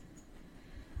else.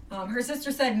 Her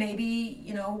sister said maybe,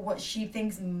 you know, what she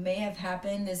thinks may have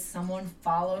happened is someone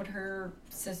followed her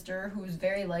sister, who's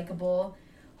very likable,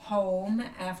 home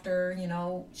after, you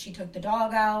know, she took the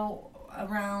dog out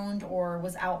around or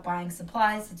was out buying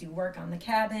supplies to do work on the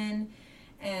cabin.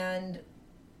 And,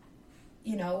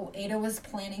 you know, Ada was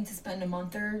planning to spend a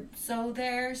month or so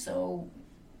there, so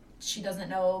she doesn't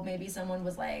know, maybe someone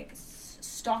was, like,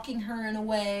 stalking her in a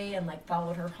way and, like,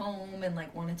 followed her home and,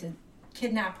 like, wanted to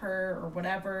kidnap her or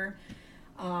whatever.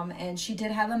 And she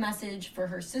did have a message for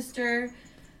her sister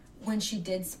when she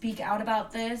did speak out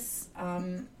about this.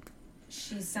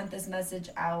 She sent this message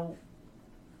out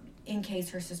in case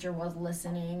her sister was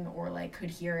listening or, like, could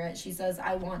hear it. She says,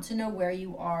 "I want to know where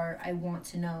you are. I want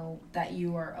to know that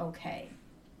you are okay."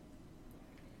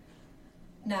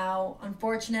 Now,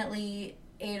 unfortunately,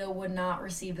 Ada would not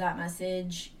receive that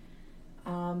message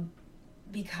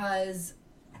because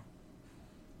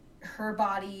her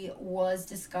body was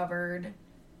discovered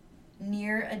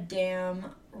near a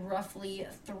dam roughly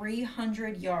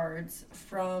 300 yards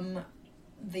from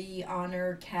the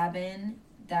Honor cabin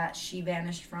that she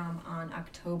vanished from on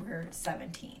October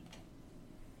 17th.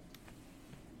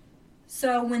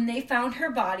 So when they found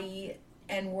her body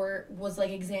and was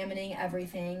like examining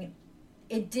everything,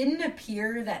 it didn't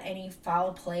appear that any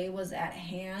foul play was at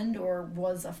hand or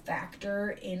was a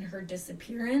factor in her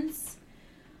disappearance.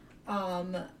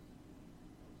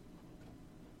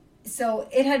 So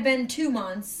it had been 2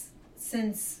 months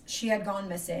since she had gone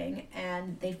missing,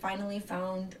 and they finally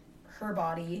found her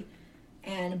body.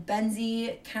 And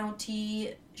Benzie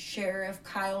County Sheriff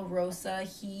Kyle Rosa,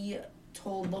 he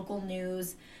told local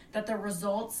news that the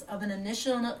results of an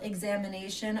initial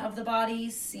examination of the body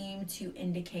seemed to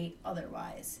indicate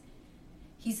otherwise.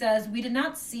 He says, "We did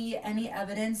not see any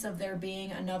evidence of there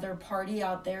being another party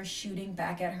out there shooting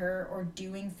back at her or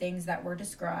doing things that were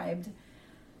described."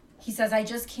 He says, "I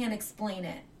just can't explain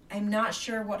it. I'm not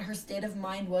sure what her state of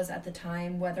mind was at the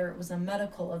time, whether it was a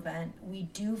medical event. We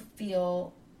do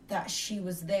feel that she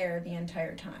was there the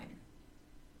entire time."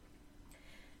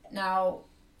 Now,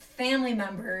 family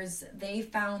members, they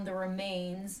found the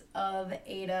remains of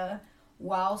Ada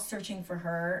while searching for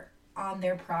her on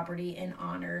their property in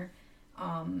Honor.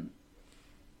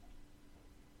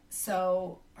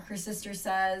 So her sister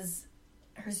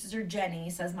Jenny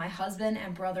says, "My husband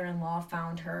and brother-in-law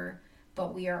found her,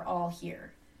 but we are all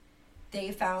here."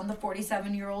 They found the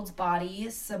 47-year-old's body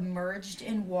submerged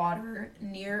in water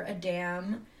near a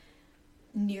dam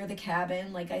near the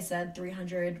cabin, like I said,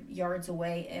 300 yards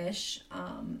away-ish.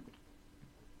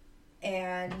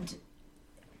 And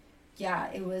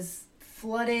yeah, it was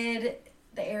flooded.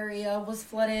 The area was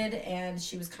flooded, and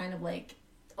she was kind of like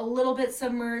a little bit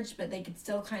submerged, but they could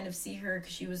still kind of see her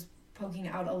because she was poking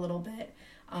out a little bit.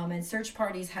 And search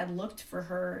parties had looked for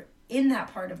her in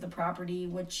that part of the property,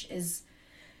 which is,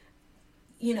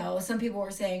 you know, some people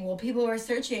were saying, well, people were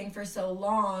searching for so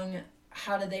long,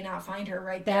 how did they not find her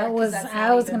right there? I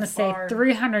was going to say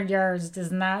 300 yards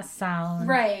does not sound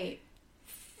right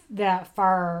that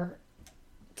far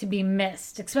to be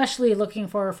missed, especially looking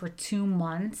for her for 2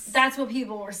 months. That's what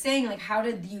people were saying. Like, how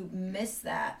did you miss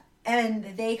that?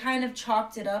 And they kind of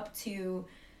chalked it up to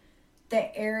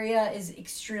the area is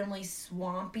extremely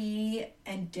swampy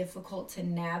and difficult to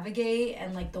navigate,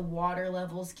 and like the water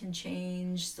levels can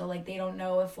change. So like they don't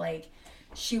know if like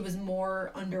she was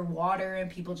more underwater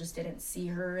and people just didn't see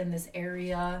her in this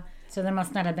area. So there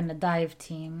must not have been a dive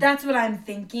team. That's what I'm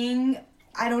thinking.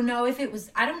 I don't know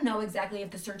exactly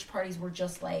if the search parties were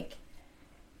just like,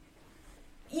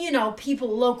 you know,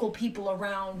 local people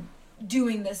around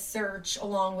doing this search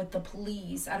along with the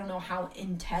police. I don't know how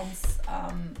intense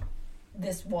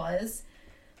this was,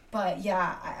 but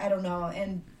yeah, I don't know.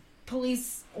 And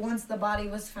police, once the body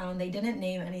was found, they didn't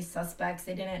name any suspects.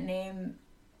 They didn't name,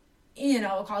 you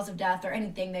know, a cause of death or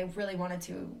anything. They really wanted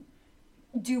to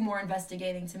do more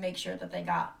investigating to make sure that they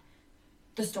got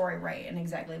the story right and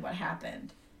exactly what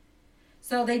happened.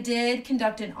 So they did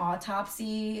conduct an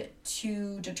autopsy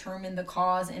to determine the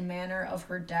cause and manner of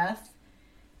her death.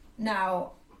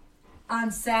 Now,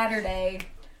 on Saturday,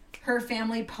 her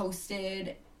family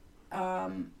posted,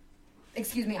 on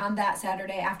that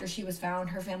Saturday after she was found,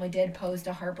 her family did post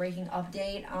a heartbreaking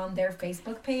update on their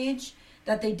Facebook page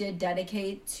that they did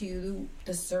dedicate to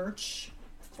the search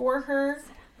for her.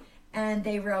 And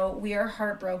they wrote, "We are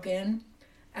heartbroken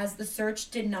as the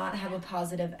search did not have a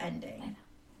positive ending.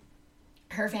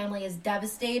 Her family is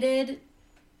devastated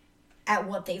at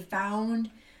what they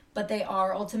found, but they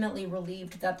are ultimately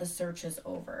relieved that the search is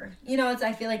over." You know,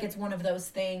 I feel like it's one of those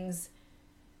things.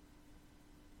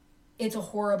 It's a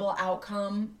horrible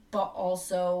outcome, but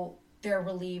also they're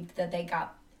relieved that they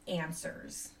got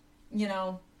answers, you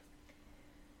know?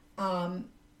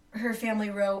 Her family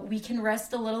wrote, "We can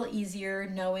rest a little easier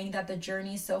knowing that the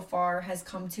journey so far has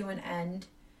come to an end.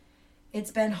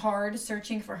 It's been hard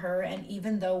searching for her, and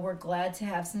even though we're glad to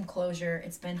have some closure,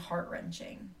 it's been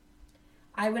heart-wrenching.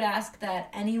 I would ask that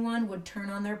anyone would turn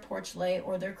on their porch light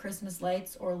or their Christmas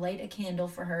lights or light a candle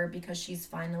for her because she's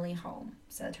finally home,"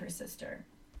 said her sister.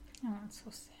 Oh, that's so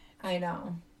sad. I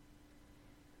know.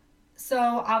 So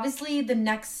obviously the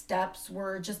next steps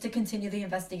were just to continue the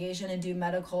investigation and do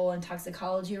medical and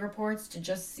toxicology reports to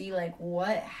just see like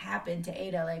what happened to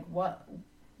Ada, like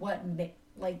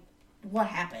what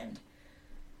happened.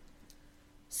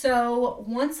 So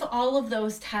once all of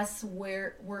those tests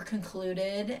were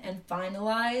concluded and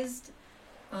finalized,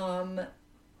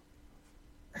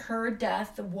 her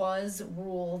death was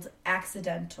ruled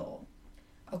accidental.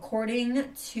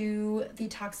 According to the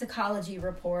toxicology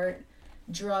report,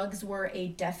 drugs were a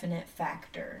definite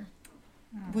factor,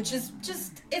 which is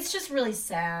it's just really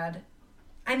sad.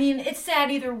 I mean, it's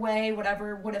sad either way,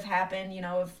 whatever would have happened, you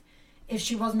know, if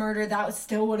she was murdered, that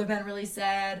still would have been really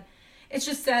sad. It's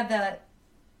just sad that,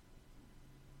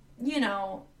 you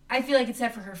know, I feel like it's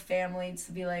sad for her family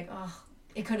to be like, oh,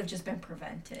 it could have just been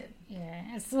prevented.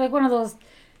 Yeah, it's like one of those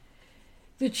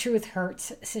the truth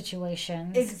hurts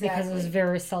situations. Exactly. Because it was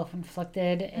very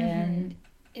self-inflicted. Mm-hmm. And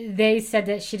they said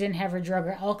that she didn't have a drug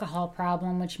or alcohol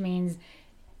problem, which means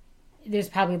there's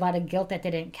probably a lot of guilt that they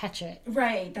didn't catch it.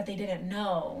 Right, that they didn't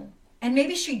know. And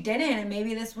maybe she didn't, and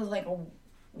maybe this was like a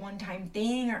one-time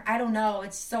thing, or I don't know.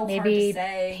 It's so hard to say.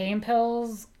 Maybe pain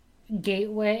pills,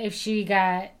 gateway, if she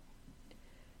got...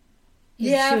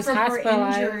 Yeah, she was from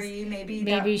hospitalized, her injury,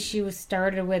 maybe she was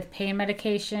started with pain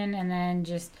medication and then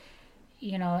just,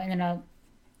 you know, ended up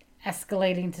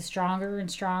escalating to stronger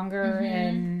and stronger. Mm-hmm.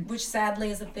 And which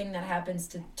sadly is a thing that happens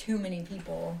to too many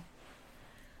people.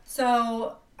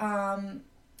 So,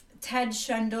 Ted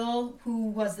Schendel, who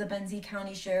was the Benzie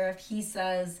County Sheriff, he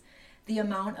says the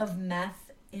amount of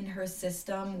meth in her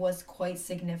system was quite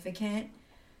significant.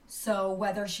 So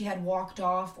whether she had walked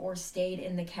off or stayed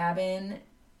in the cabin,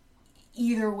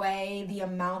 either way, the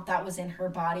amount that was in her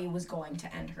body was going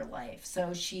to end her life.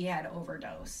 So she had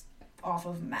overdosed off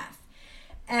of meth.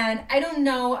 And I don't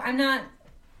know, I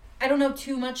don't know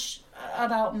too much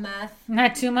about meth.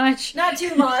 Not too much? Not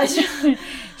too much.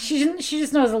 She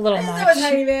just knows a little much. I know a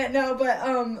tiny bit, no, but...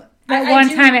 That one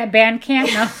time at band camp,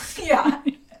 no? Yeah.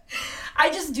 I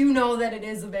just do know that it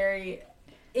is a very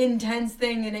intense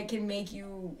thing, and it can make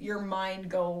your mind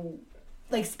go...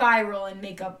 like spiral and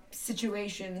make up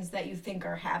situations that you think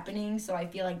are happening. So I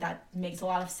feel like that makes a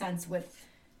lot of sense with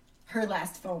her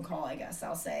last phone call, I guess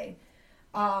I'll say.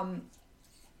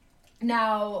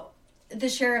 Now, the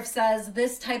sheriff says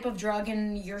this type of drug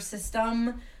in your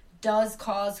system does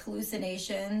cause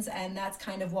hallucinations, and that's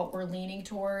kind of what we're leaning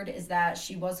toward, is that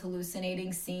she was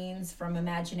hallucinating scenes from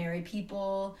imaginary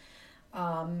people.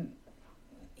 And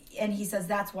he says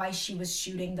that's why she was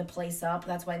shooting the place up.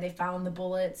 That's why they found the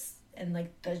bullets and like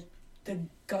the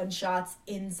gunshots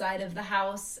inside of the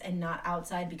house and not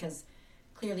outside, because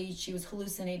clearly she was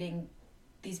hallucinating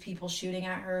these people shooting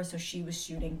at her, so she was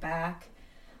shooting back.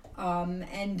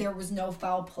 And there was no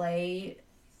foul play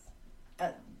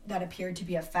that appeared to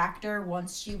be a factor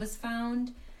once she was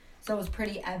found, so it was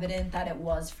pretty evident that it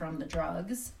was from the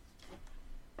drugs.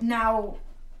 Now,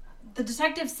 the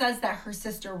detective says that her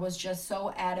sister was just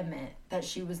so adamant that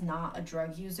she was not a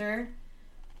drug user.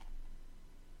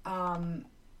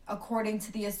 According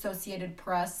to the Associated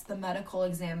Press, the medical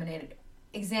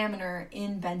examiner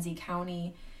in Benzie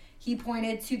County, he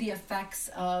pointed to the effects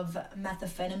of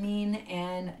methamphetamine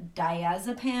and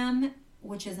diazepam,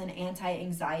 which is an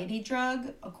anti-anxiety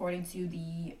drug, according to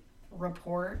the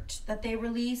report that they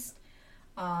released.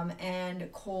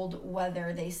 And cold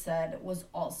weather, they said, was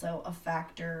also a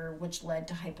factor, which led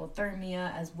to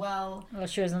hypothermia as well. Well,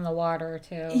 she was in the water,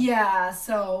 too. Yeah,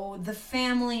 so the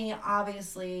family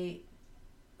obviously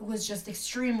was just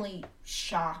extremely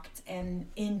shocked and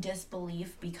in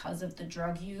disbelief because of the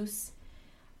drug use,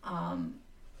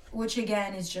 which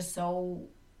again is just so,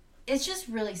 it's just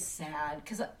really sad,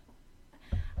 because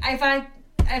if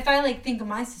I like think of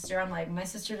my sister, I'm like, my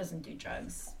sister doesn't do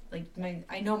drugs. Like,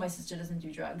 I know my sister doesn't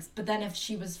do drugs, but then if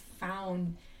she was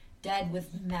found dead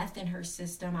with meth in her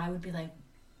system, I would be like,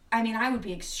 I would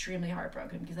be extremely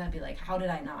heartbroken, because I'd be like, how did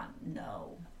I not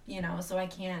know? You know, so I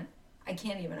can't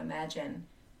even imagine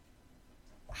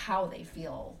how they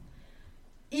feel,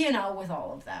 you know, with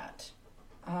all of that.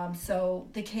 So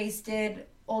the case did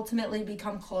ultimately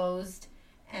become closed,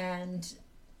 and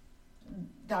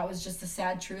that was just the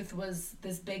sad truth, was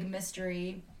this big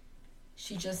mystery.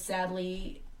 She just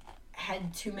sadly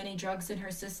had too many drugs in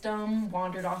her system,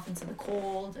 wandered off into the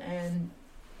cold, and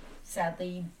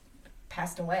sadly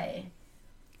passed away.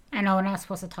 I know we're not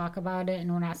supposed to talk about it,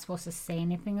 and we're not supposed to say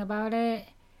anything about it,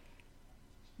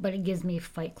 but it gives me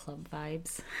Fight Club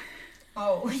vibes.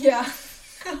 Oh, yeah.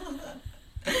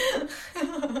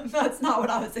 That's not what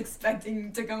I was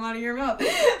expecting to come out of your mouth.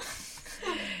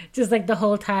 Just like the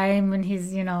whole time when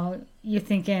he's, you know, you're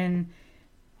thinking,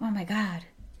 oh my God.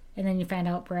 And then you find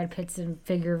out Brad Pitt's a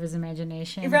figure of his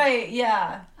imagination. Right,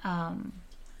 yeah.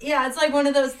 Yeah, it's like one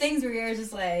of those things where you're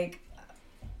just like,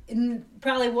 it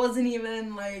probably wasn't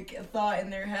even like a thought in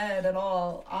their head at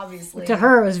all, obviously. To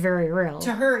her, it was very real.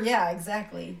 To her, yeah,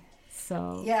 exactly.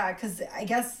 So. Yeah, because I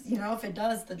guess, you know, if it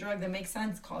does, the drug that makes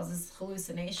sense causes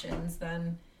hallucinations,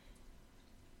 then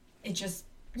it just,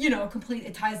 you know,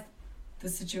 it ties the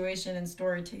situation and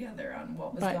story together on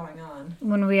what was going on.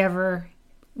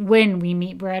 When we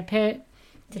meet Brad Pitt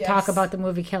to talk about the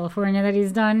movie California that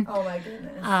he's done. Oh my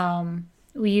goodness.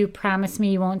 Will you promise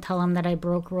me you won't tell him that I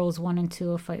broke rules 1 and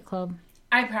 2 of Fight Club?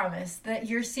 I promise that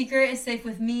your secret is safe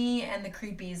with me and the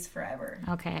creepies forever.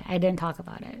 Okay, I didn't talk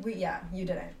about it. You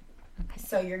didn't. Okay.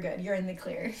 So you're good. You're in the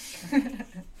clear.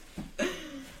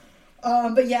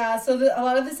 But yeah, so a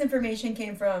lot of this information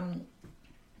came from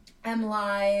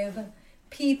MLive,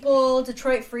 People,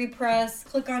 Detroit Free Press,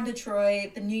 Click on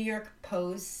Detroit, the New York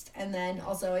Post, and then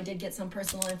also I did get some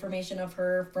personal information of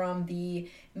her from the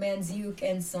Manzuk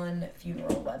and Son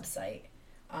funeral website.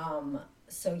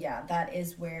 So yeah, that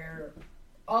is where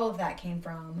all of that came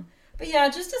from. But yeah,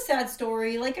 just a sad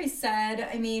story. Like I said,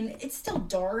 I mean, it's still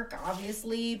dark,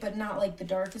 obviously, but not like the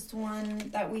darkest one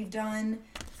that we've done.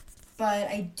 But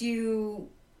I do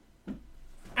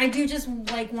just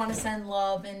like want to send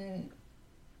love and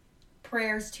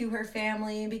prayers to her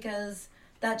family, because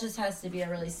that just has to be a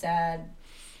really sad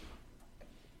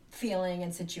feeling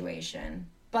and situation.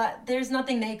 But there's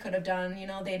nothing they could have done, you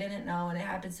know, they didn't know, and it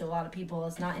happens to a lot of people.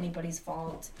 It's not anybody's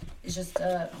fault. It's just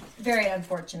a very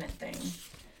unfortunate thing.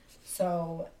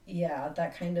 So, yeah,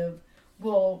 that kind of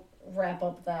will wrap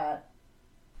up that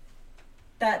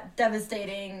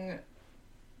devastating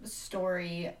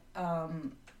story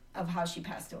of how she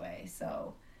passed away.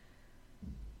 So,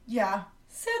 yeah,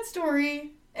 sad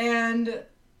story. And,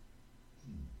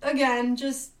 again,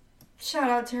 just shout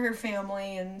out to her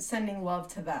family and sending love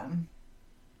to them.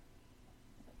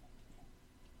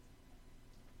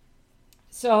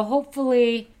 So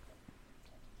hopefully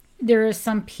there is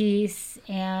some peace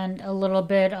and a little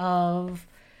bit of,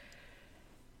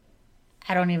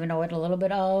 I don't even know what a little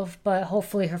bit of, but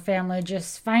hopefully her family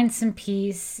just finds some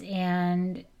peace,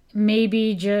 and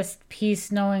maybe just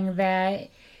peace knowing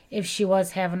that if she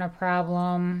was having a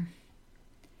problem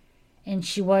and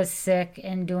she was sick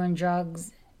and doing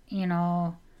drugs, you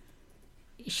know,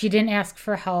 she didn't ask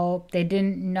for help. They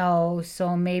didn't know.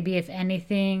 So maybe if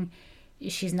anything,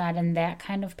 she's not in that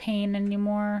kind of pain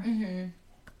anymore. Mm-hmm.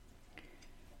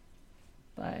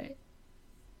 But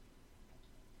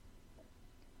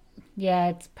yeah,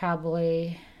 it's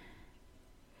probably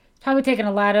taking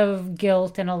a lot of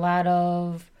guilt and a lot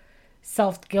of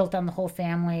self-guilt on the whole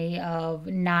family of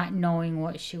not knowing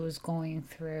what she was going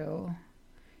through.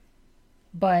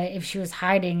 But if she was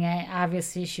hiding it,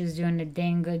 obviously she was doing a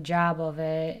dang good job of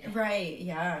it. Right,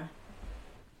 yeah.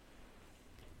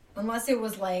 Unless it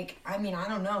was like, I mean, I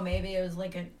don't know, maybe it was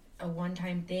like a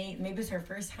one-time thing. Maybe it was her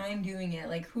first time doing it.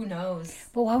 Like, who knows?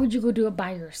 But why would you go do it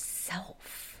by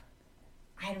yourself?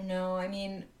 I don't know. I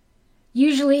mean,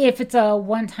 usually if it's a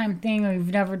one-time thing or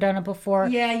you've never done it before,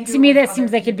 yeah, to me that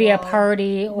seems like it'd be a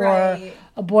party or right.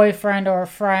 a boyfriend or a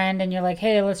friend, and you're like,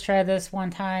 hey, let's try this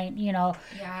one time, you know,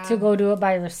 to go do it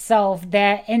by yourself.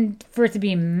 That, and for it to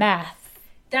be meth.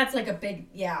 That's like a big,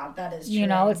 yeah, that is true. You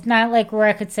know, it's not like where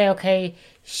I could say, okay,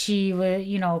 she was,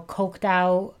 you know, coked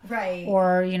out. Right.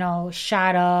 Or, you know,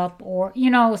 shot up or, you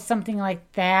know, something like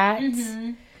that.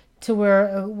 Mm-hmm. to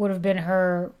where it would have been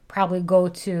her probably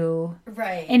go-to.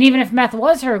 Right. And even if meth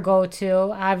was her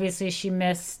go-to, obviously she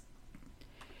misdiagnosed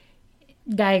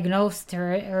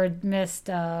her or missed,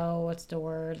 what's the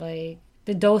word? Like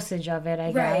the dosage of it,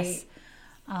 I guess.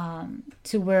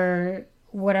 To where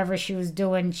whatever she was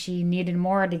doing, she needed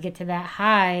more to get to that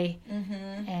high.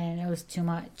 Mm-hmm. And it was too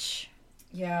much.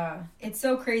 Yeah. It's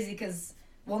so crazy because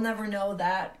we'll never know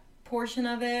that portion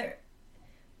of it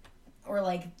or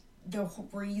like the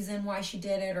reason why she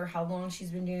did it or how long she's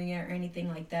been doing it or anything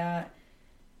like that.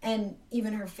 And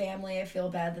even her family, I feel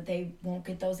bad that they won't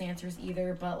get those answers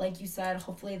either. But like you said,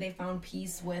 hopefully they found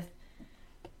peace with,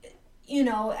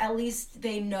 at least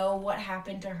they know what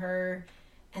happened to her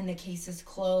and the case is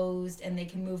closed and they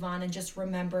can move on and just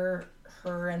remember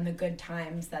her and the good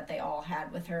times that they all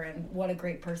had with her and what a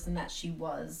great person that she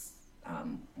was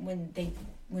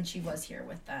when she was here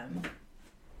with them.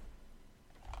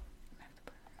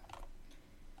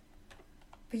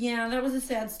 But yeah, that was a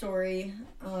sad story.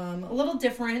 A little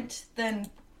different than,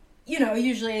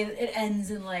 usually it ends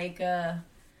in like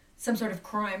some sort of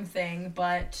crime thing,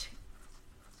 but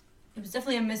it was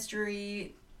definitely a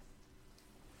mystery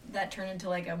that turned into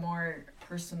like a more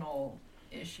personal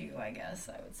issue, I guess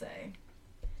I would say.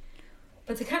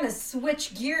 But to kind of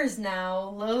switch gears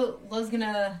now,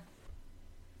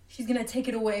 she's gonna take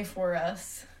it away for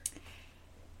us.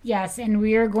 Yes, and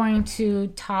we are going to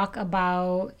talk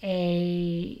about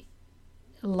a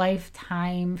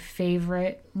lifetime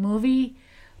favorite movie,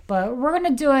 but we're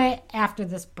going to do it after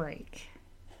this break.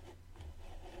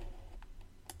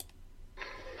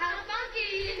 How funky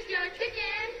is your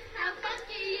chicken? How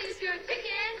funky is your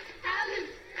chicken? How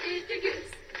loose is your goose?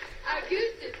 Our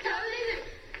goose is totally loose.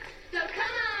 So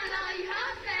come on, all you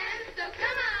hot fans. So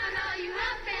come on, all you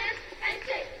hot fans. And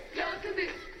shake your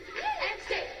caboose. And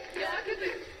shake your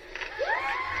caboose.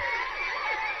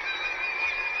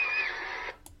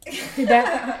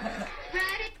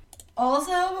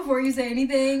 Also, before you say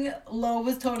anything, Lo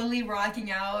was totally rocking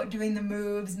out, doing the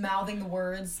moves, mouthing the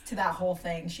words to that whole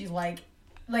thing. She's like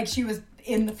she was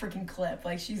in the freaking clip.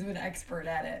 Like, she's an expert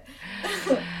at it.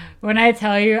 When I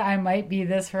tell you I might be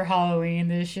this for Halloween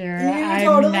this year, I'm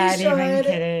totally not should. even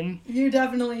kidding. You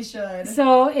definitely should.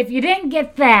 So if you didn't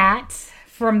get that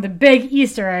from the big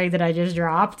Easter egg that I just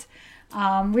dropped,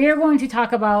 we are going to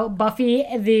talk about Buffy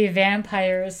the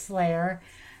Vampire Slayer.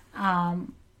 I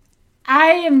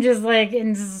am just like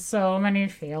in so many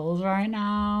feels right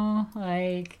now.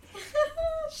 Like,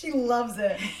 she loves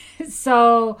it.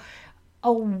 So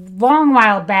a long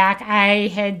while back, I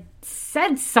had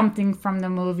said something from the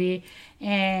movie,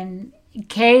 and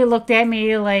Kay looked at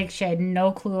me like she had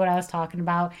no clue what I was talking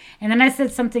about. And then I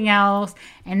said something else,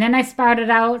 and then I spouted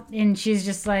out, and she's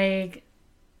just like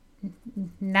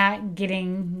not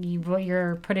getting what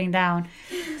you're putting down.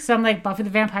 So I'm like, Buffy the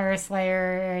Vampire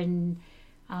Slayer, and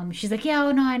she's like, yeah,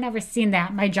 oh no, I never seen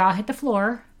that. My jaw hit the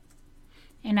floor,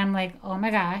 and I'm like, oh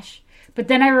my gosh. But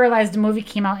then I realized the movie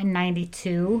came out in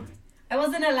 92. I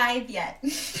wasn't alive yet.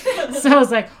 So I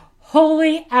was like,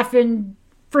 holy effing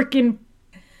freaking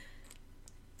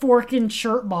forking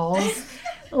shirt balls.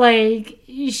 Like,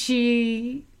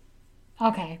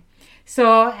 okay.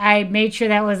 So I made sure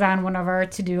that was on one of our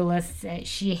to-do lists, that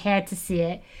she had to see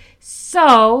it.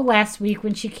 So last week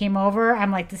when she came over,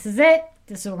 I'm like, this is it.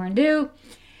 This is what we're going to do.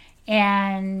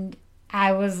 And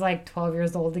I was like 12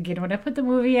 years old again when I put the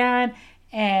movie on.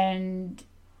 And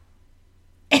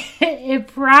it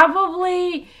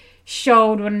probably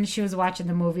showed when she was watching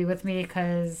the movie with me,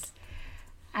 because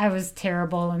I was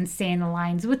terrible in saying the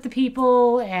lines with the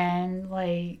people. And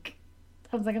like,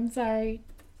 I was like, I'm sorry.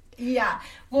 Yeah.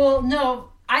 Well, no,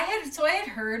 I had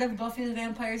heard of Buffy the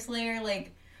Vampire Slayer,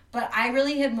 like, but I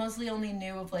really had mostly only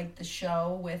knew of like the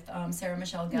show with Sarah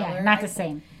Michelle Gellar. Yeah, not the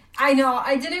same. I know.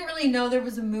 I didn't really know there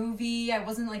was a movie. I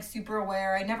wasn't like super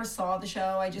aware. I never saw the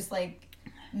show. I just like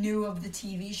knew of the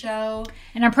TV show.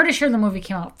 And I'm pretty sure the movie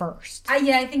came out first.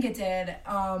 Yeah, I think it did.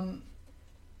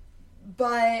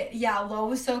 But yeah, Lo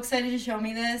was so excited to show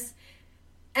me this.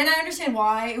 And I understand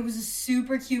why. It was a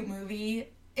super cute movie.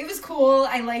 It was cool.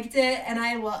 I liked it. And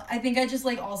I think I just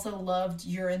like also loved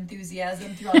your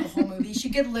enthusiasm throughout the whole movie. She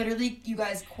could literally, you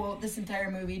guys, quote this entire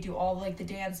movie, do all like the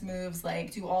dance moves,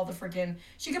 like do all the freaking,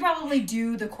 she could probably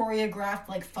do the choreographed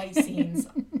like fight scenes.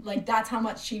 Like, that's how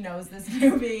much she knows this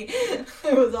movie. It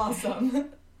was awesome.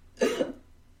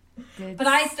 But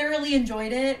I thoroughly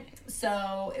enjoyed it.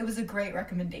 So it was a great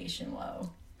recommendation,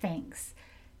 Lo. Thanks.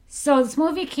 So this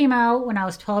movie came out when I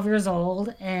was 12 years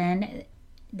old, and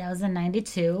that was in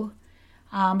 92.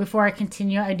 Before I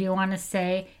continue, I do want to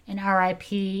say an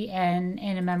R.I.P. and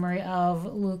in a memory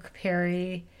of Luke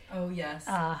Perry. Oh, yes.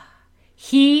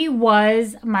 He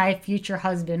was my future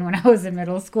husband when I was in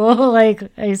middle school,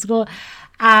 like high school.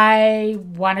 I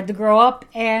wanted to grow up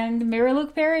and marry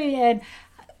Luke Perry, and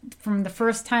from the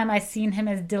first time I seen him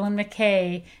as Dylan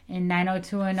McKay in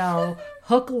 90210,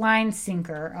 hook, line,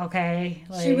 sinker, okay?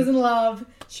 Like, She was in love.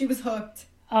 She was hooked.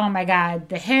 oh my God.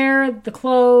 The hair, the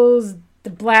clothes,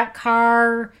 the black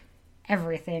car,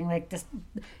 everything. Like, this,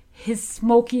 his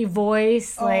smoky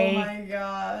voice. Like, Oh my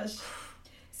gosh.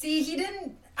 See,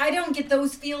 I don't get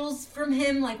those feels from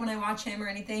him, like when I watch him or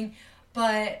anything,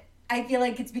 but I feel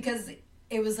like it's because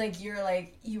it was like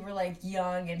you were like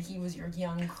young and he was your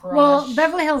young crush. well,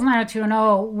 Beverly Hills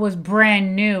 90210 was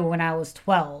brand new when I was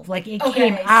 12. Like, it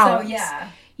came out. So yeah.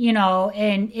 You know,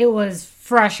 and it was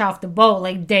fresh off the boat.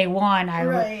 Like, day one,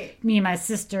 Right. me and my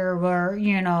sister were,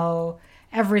 you know,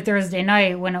 every Thursday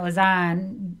night when it was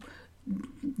on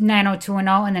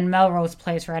 90210 and then Melrose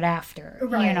Place right after,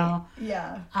 Right. you know.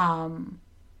 Yeah.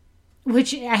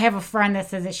 Which I have a friend that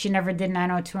says that she never did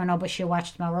 90210, but she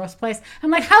watched Melrose Place.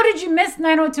 I'm like, how did you miss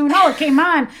 90210? It came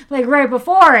on, like, right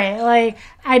before it. Like,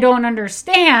 I don't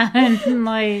understand.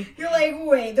 Like, You're like,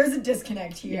 wait, there's a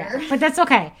disconnect here. yeah, but that's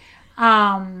okay.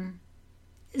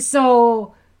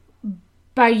 So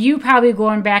by you probably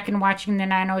going back and watching the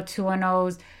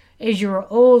 90210s as you were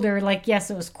older, like,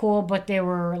 yes, it was cool, but they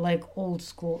were like old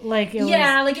school. Like, it was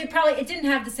Like it didn't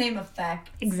have the same effect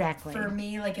exactly for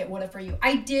me like it would have for you.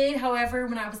 I did, however,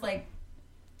 when I was like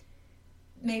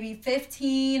maybe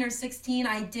 15 or 16,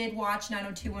 I did watch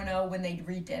 90210 when they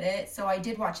redid it. So I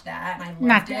did watch that and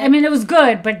I loved it. I mean, it was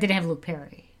good, but it didn't have Luke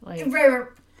Perry. Like, Right.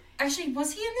 Actually,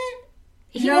 was he in it?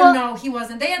 wa- No, he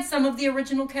wasn't. They had some of the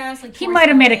original cast. Like he Tori might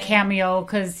have made a Spelling. cameo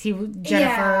because Jennifer.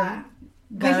 Yeah.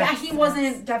 But yeah, Garth- he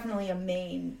wasn't definitely a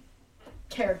main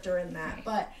character in that.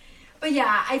 But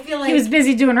yeah, I feel like He was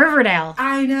busy doing Riverdale,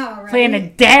 I know, right? playing a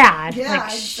dad. Yeah,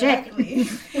 like, exactly.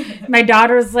 shit. My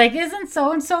daughter's like, isn't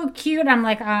so and so cute? I'm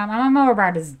like, I'm more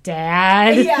about his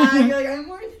dad. Yeah, you're like, I'm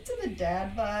more into the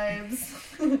dad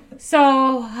vibes.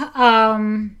 So,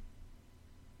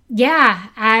 yeah,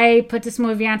 I put this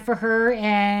movie on for her,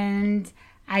 and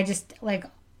I just, like,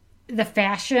 the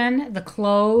fashion, the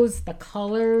clothes, the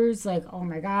colors, like, oh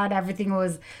my God, everything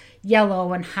was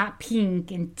yellow and hot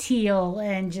pink and teal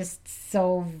and just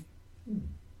so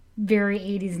very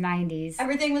 80s, 90s.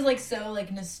 Everything was like so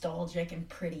like nostalgic and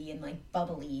pretty and like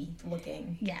bubbly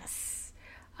looking. Yes.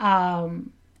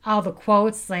 All the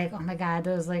quotes, like, oh my God,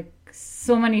 there was like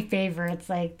so many favorites.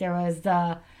 Like, there was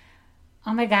the,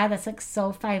 oh my God, that's like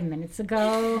so 5 minutes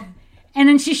ago. And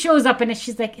then she shows up and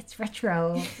she's like, it's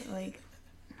retro. Like,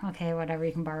 okay, whatever,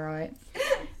 you can borrow it.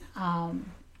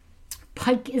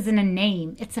 Pike isn't a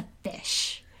name, it's a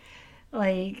fish.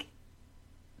 Like,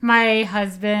 my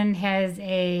husband has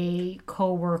a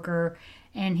co-worker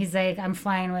and he's like, I'm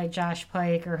flying with Josh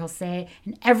Pike, or he'll say,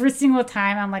 and every single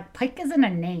time I'm like, Pike isn't a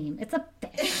name, it's a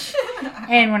fish.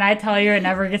 And when I tell you it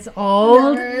never gets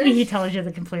old, Never. he tells you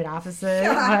the complete opposite.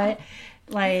 But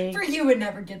like, For you, it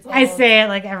never gets old. I say it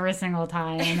like every single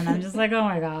time, and then I'm just like, oh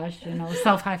my gosh, you know,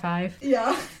 self high five.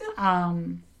 Yeah.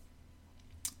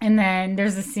 And then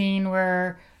there's a scene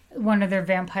where one of their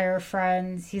vampire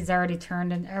friends, he's already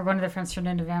turned, or one of their friends turned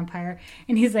into a vampire,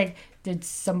 and he's like, did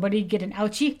somebody get an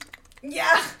ouchie?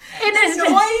 Yeah. And The it's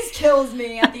noise kills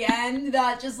me at the end.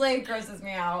 That just like grosses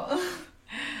me out.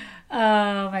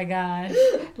 Oh my gosh.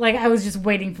 Like, I was just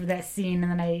waiting for that scene,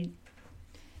 and then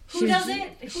Who does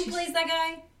it? Who plays that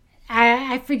guy?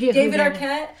 I forget. David who did it.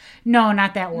 Arquette? No,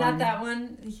 not that one. Not that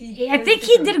one. I think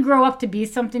he did grow up to be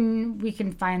something. We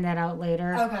can find that out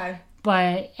later. Okay.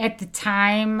 But at the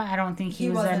time, I don't think he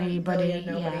was wasn't anybody. really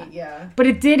a nobody, yeah. But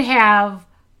it did have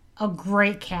a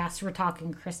great cast. We're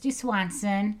talking Christy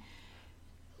Swanson,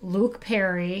 Luke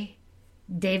Perry,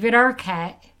 David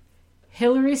Arquette,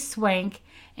 Hilary Swank,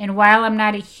 and while I'm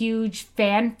not a huge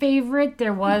fan favorite,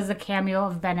 there was a cameo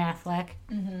of Ben Affleck.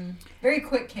 Mm-hmm. Very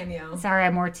quick cameo. Sorry,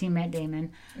 I'm more team Matt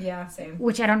Damon. Yeah, same.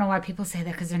 Which I don't know why people say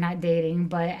that because they're not dating,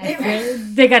 but I feel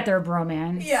they got their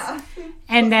bromance. Yeah.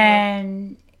 And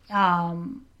then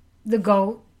the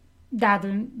GOAT,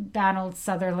 Donald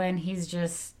Sutherland, he's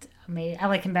just amazing. I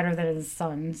like him better than his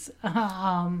sons.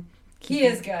 He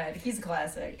is good. He's a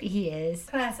classic. He is.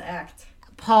 Class act.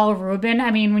 Paul Rubin, I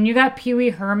mean, when you got Pee Wee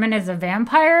Herman as a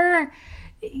vampire,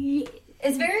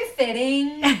 It's very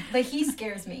fitting, but he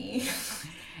scares me.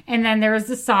 and then there was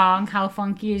the song, How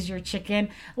Funky Is Your Chicken?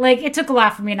 Like, it took a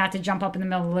lot for me not to jump up in the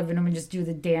middle of the living room and just do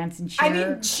the dance and cheer. I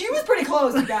mean, she was pretty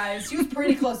close, you guys. She was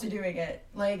pretty close to doing it.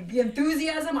 Like, the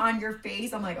enthusiasm on your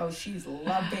face, I'm like, oh, she's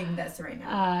loving this right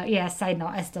now. Yeah, side note,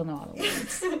 I still know all the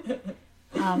words.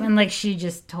 And like, she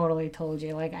just totally told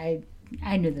you, like,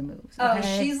 I knew the moves. Oh,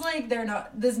 Okay? she's like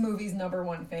this movie's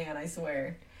 #1 fan, I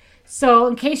swear. So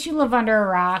in case you live under a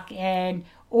rock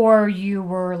or you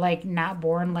were like not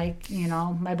born like,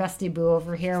 my bestie Boo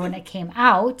over here when it came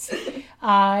out,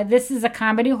 this is a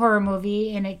comedy horror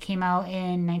movie and it came out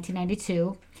in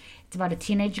 1992. It's about a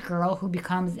teenage girl who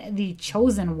becomes the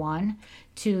chosen one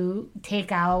to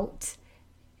take out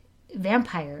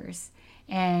vampires.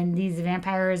 And these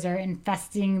vampires are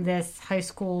infesting this high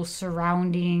school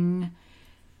surrounding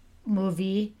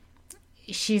movie.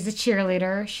 She's a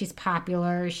cheerleader. She's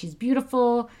popular. She's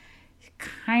beautiful.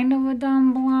 Kind of a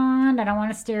dumb blonde. I don't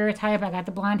want to stereotype. I got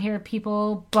the blonde hair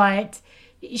people. But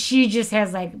she just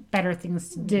has, like, better things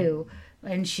to do.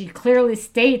 And she clearly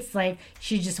states, like,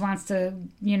 she just wants to,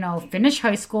 finish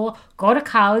high school, go to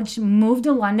college, move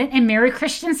to London, and marry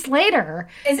Christian Slater.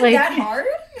 Is it like, that hard?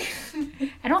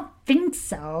 I don't think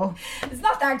so. It's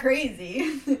not that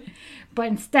crazy. But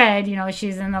instead,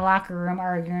 she's in the locker room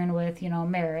arguing with,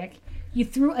 Merrick. You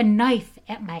threw a knife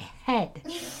at my head.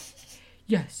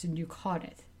 Yes, and you caught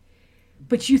it.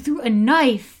 But you threw a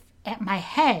knife at my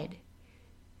head.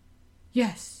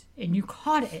 Yes, and you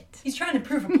caught it. He's trying to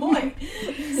prove a point.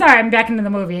 Sorry, I'm back into the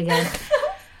movie again.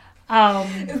 We're all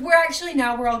going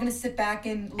to sit back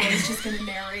and Lloyd's just going to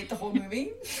narrate the whole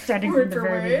movie. Starting from the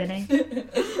very beginning.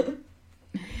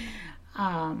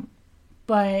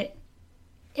 But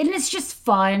it's just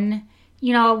fun.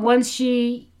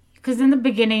 Because in the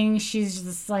beginning, she's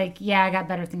just like, yeah, I got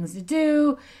better things to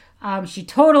do. She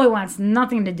totally wants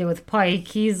nothing to do with Pike.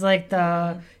 He's like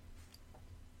to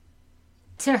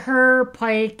her,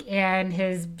 Pike and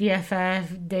his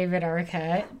BFF, David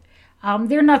Arquette,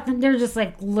 they're nothing. They're just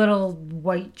like little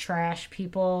white trash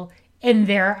people in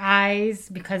their eyes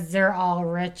because they're all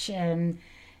rich. And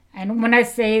when I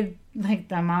say like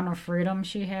the amount of freedom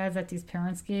she has that these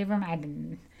parents gave him, I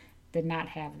did not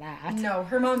have that. No,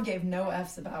 her mom gave no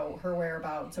F's about her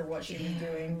whereabouts or what she was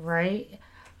doing. Right.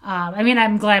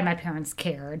 I'm glad my parents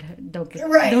cared. Don't get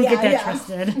that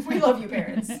twisted. We love you,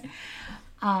 parents.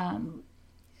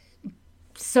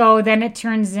 So then it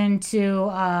turns into,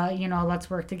 let's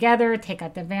work together, take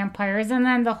out the vampires, and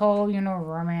then the whole,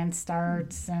 romance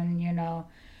starts, and,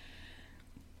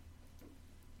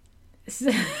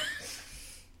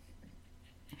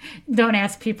 Don't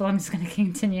ask people. I'm just going to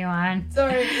continue on.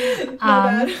 Sorry.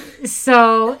 My bad.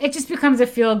 So it just becomes a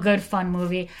feel-good, fun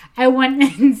movie. I went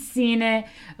and seen it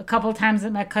a couple times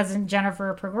with my cousin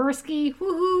Jennifer Pogorski.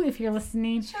 Woohoo! If you're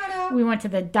listening. Shout out. We went to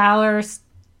the Dollar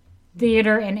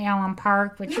Theater in Allen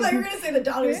Park. Which I thought you were going to say the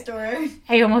dollar store.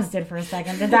 I almost did for a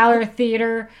second. The Dollar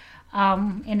Theater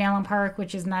in Allen Park,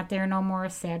 which is not there no more.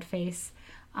 Sad face.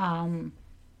 And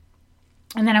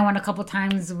then I went a couple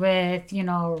times with,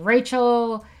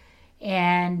 Rachel,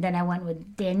 and then I went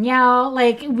with Danielle.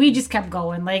 Like, we just kept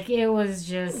going. Like, it was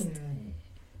just...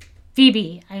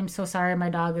 Phoebe, I am so sorry my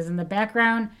dog is in the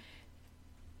background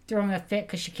throwing a fit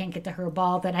because she can't get to her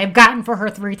ball that I've gotten for her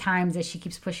 3 times that she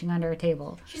keeps pushing under a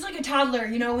table. She's like a toddler,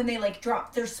 when they, like,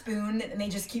 drop their spoon and they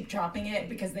just keep dropping it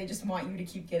because they just want you to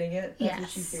keep getting it. That's what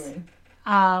she's doing.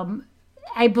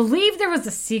 I believe there was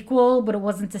a sequel, but it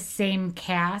wasn't the same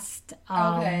cast.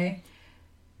 Okay.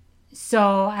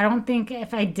 So I don't think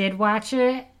if I did watch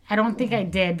it, I don't think I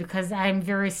did because I'm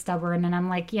very stubborn and I'm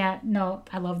like, yeah, no,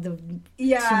 I love too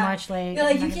much. Like,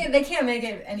 they can't make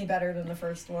it any better than the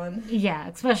first one. Yeah,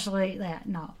 especially that.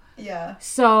 No. Yeah.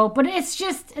 So, but it's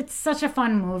such a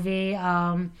fun movie.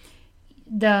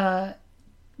 The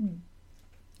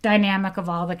dynamic of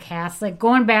all the cast, like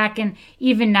going back and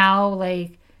even now,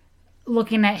 like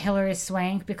looking at Hilary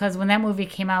Swank, because when that movie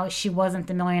came out, she wasn't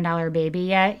the $1 Million Baby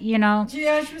yet, Yeah,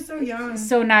 she was so young.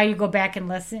 So now you go back and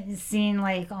listen, seeing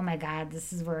like, oh my God,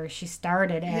 this is where she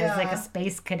started as like a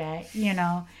space cadet,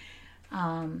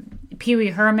 Pee Wee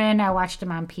Herman, I watched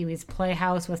him on Pee Wee's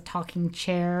Playhouse with Talking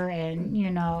Chair, and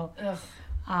Ugh.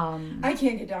 I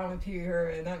can't get down with Pee Wee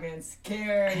Herman. That man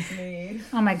scares me.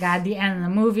 Oh my God, the end of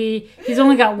the movie. He's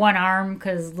only got one arm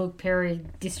because Luke Perry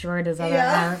destroyed his other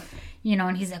arm.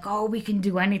 And he's like, oh, we can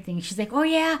do anything. She's like, oh,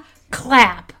 yeah,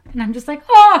 clap. And I'm just like,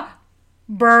 oh,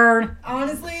 bird.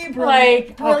 Honestly, brilliant.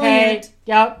 Like, brilliant. Okay,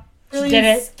 yep, she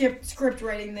did it. Script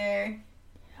writing there.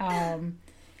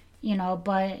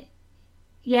 But,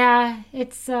 yeah,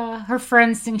 it's, her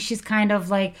friends think she's kind of,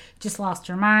 like, just lost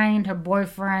her mind. Her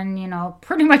boyfriend,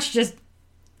 pretty much just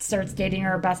starts dating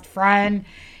her best friend.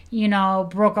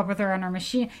 Broke up with her on her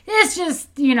machine. It's just,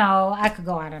 I could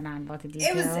go on and on about the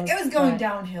details. It was going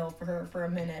downhill for her for a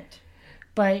minute.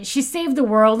 But she saved the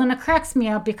world, and it cracks me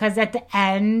up because at the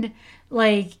end,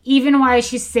 like, even while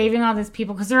she's saving all these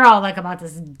people, because they're all, like, about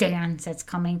this dance that's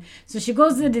coming. So she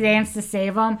goes to the dance to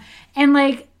save them. And,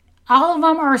 like, all of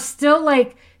them are still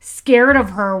like scared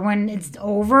of her when it's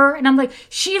over. And I'm like,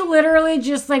 she literally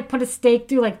just like put a stake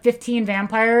through like 15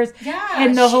 vampires. Yeah,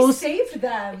 and the she saved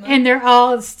them. And they're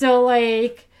all still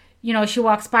like, you know, she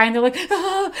walks by and they're like,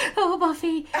 oh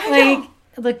Buffy.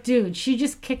 Like, dude, she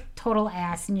just kicked total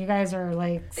ass, and you guys are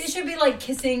like... They should be, like,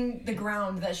 kissing the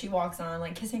ground that she walks on,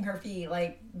 like, kissing her feet,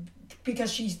 like,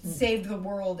 because she saved the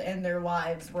world and their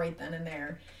lives right then and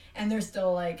there. And they're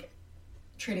still, like,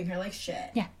 treating her like shit.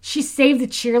 Yeah, she saved the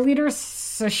cheerleaders,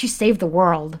 so she saved the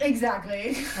world.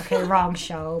 Exactly. Okay, wrong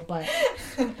show, but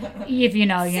if you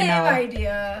know, you Same know.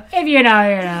 idea. If you know,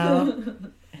 you know.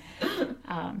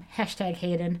 Hashtag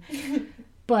Hayden.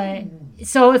 But,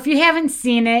 so if you haven't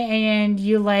seen it and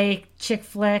you like chick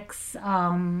flicks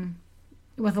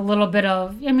with a little bit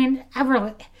of, I mean,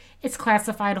 it's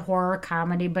classified horror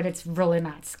comedy, but it's really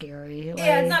not scary.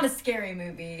 Yeah, it's not a scary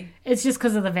movie. It's just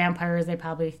because of the vampires, they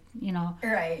probably, you know.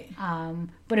 Right.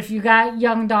 But if you got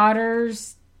young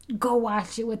daughters, go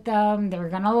watch it with them. They're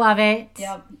going to love it.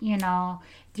 Yep. You know,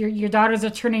 your daughters are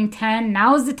turning 10.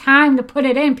 Now's the time to put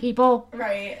it in, people.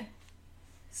 Right.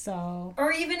 So,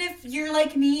 or even if you're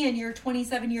like me and you're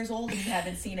 27 years old and you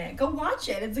haven't seen it, go watch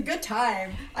it. It's a good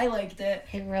time. I liked it.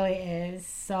 It really is.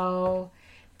 So,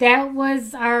 that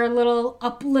was our little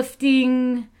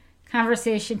uplifting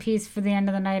conversation piece for the end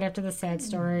of the night after the sad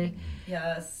story.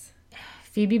 Yes.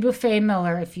 Phoebe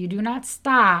Buffay-Miller, if you do not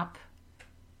stop.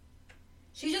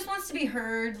 She just wants to be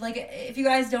heard. Like, if you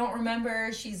guys don't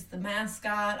remember, she's the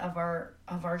mascot of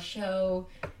our show.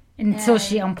 Until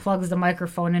she unplugs the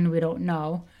microphone and we don't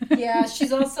know. Yeah,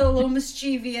 she's also a little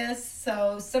mischievous.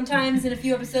 So sometimes in a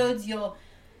few episodes you'll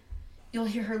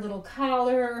hear her little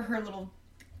collar, her little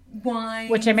whine.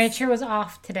 Which I made sure was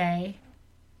off today.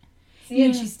 See,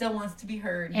 and she still wants to be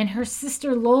heard. And her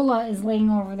sister Lola is laying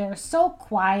over there, so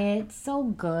quiet, so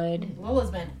good.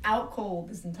 Lola's been out cold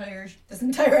this entire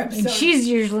episode. And she's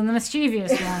usually the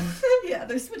mischievous one. Yeah,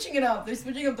 they're switching it up. They're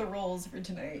switching up the roles for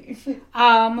tonight.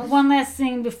 One last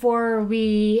thing before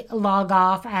we log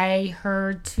off. I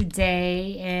heard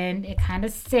today, and it kind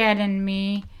of saddened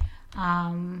me,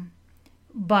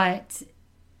 but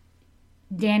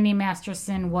Danny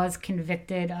Masterson was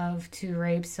convicted of 2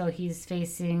 rapes, so he's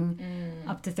facing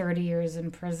up to 30 years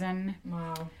in prison.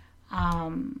 Wow.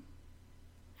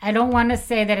 I don't want to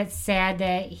say that it's sad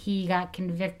that he got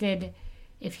convicted.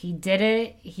 If he did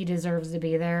it, he deserves to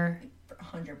be there.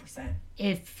 100%.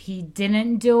 If he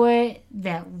didn't do it,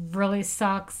 that really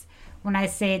sucks. When I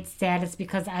say it's sad, it's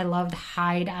because I loved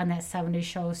Hyde on that 70s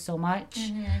show so much.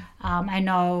 Mm-hmm. I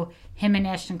know him and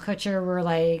Ashton Kutcher were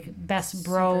like best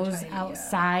bros tight,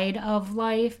 outside of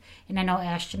life. And I know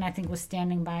Ashton, I think, was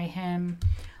standing by him.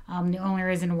 The only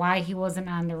reason why he wasn't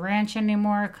on the ranch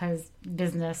anymore, because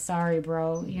business, sorry,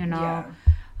 bro, you know.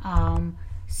 Yeah.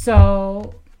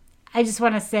 So I just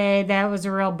want to say that was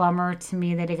a real bummer to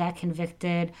me that he got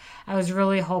convicted. I was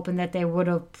really hoping that they would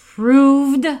have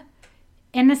proved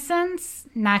innocence,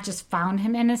 not just found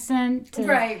him innocent.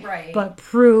 Right. But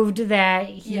proved that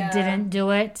he didn't do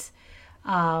it.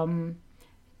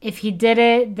 If he did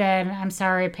it, then I'm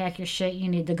sorry, pack your shit, you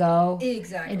need to go.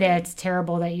 Exactly. That's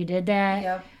terrible that you did that.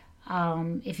 Yep.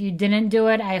 If you didn't do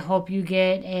it, I hope you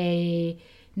get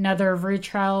another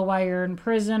retrial while you're in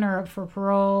prison or up for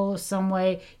parole. Some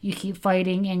way you keep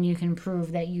fighting and you can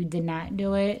prove that you did not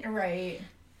do it. Right.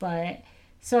 But,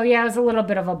 so yeah, it was a little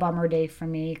bit of a bummer day for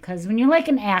me. Because when you're like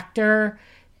an actor,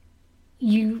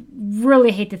 you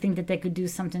really hate to think that they could do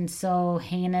something so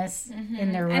heinous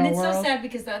in their real world. And it's so sad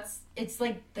because it's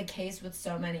like the case with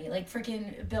so many. Like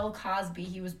freaking Bill Cosby,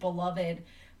 he was beloved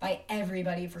by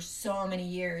everybody for so many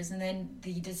years. And then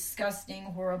the disgusting,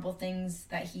 horrible things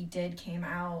that he did came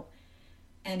out.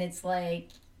 And it's like,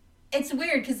 it's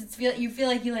weird because you feel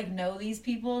like you like know these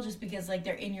people just because like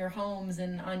they're in your homes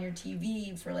and on your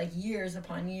TV for like years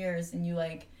upon years. And you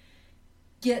like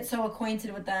get so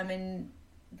acquainted with them and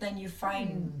then you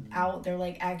find out they're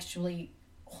like actually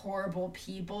horrible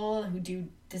people who do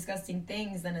disgusting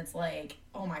things. Then it's like,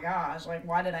 oh my gosh, like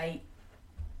why did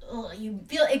you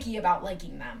feel icky about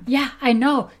liking them. Yeah, I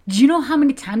know. Do you know how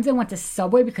many times I went to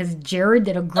Subway because Jared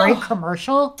did a great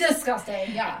commercial?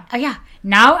 Disgusting, yeah. Yeah.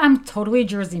 Now I'm totally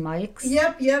Jersey Mike's.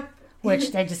 Yep.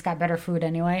 Which they just got better food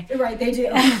anyway. Right, they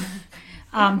do.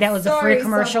 That was a free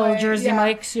commercial, Subway, Jersey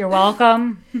Mike's. You're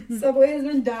welcome. Subway has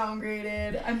been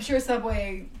downgraded. I'm sure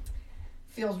Subway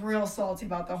feels real salty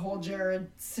about the whole Jared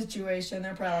situation.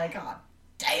 They're probably like, God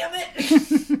damn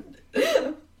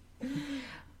it.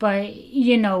 But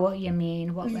you know what you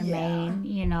mean, what remain,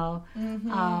 you know.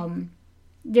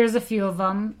 There's a few of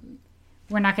them.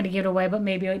 We're not going to give it away, but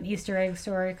maybe an Easter egg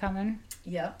story coming.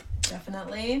 Yep,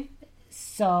 definitely.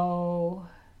 So,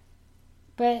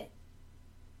 But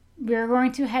we're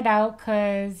going to head out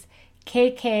because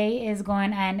KK is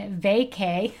going on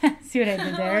vacay. See what I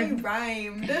did there? You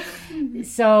rhymed.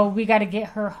 So we got to get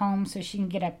her home so she can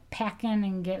get a packing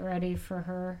and get ready for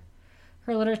her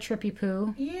little trippy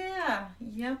poo. Yeah.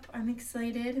 Yep. I'm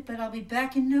excited, but I'll be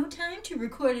back in no time to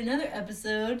record another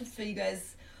episode, so you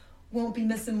guys won't be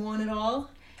missing one at all.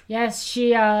 Yes,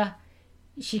 she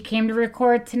came to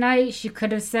record tonight. She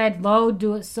could have said, "Lo,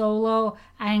 do it solo.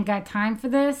 I ain't got time for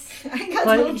this."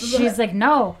 But she's like,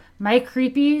 "No, my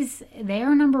creepies, they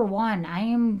are number one. I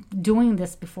am doing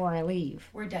this before I leave."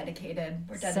 We're dedicated.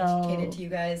 We're dedicated to you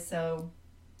guys, so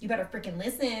you better freaking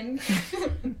listen.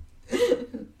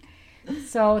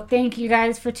 So thank you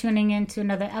guys for tuning in to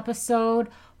another episode.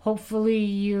 Hopefully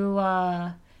you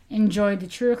enjoyed the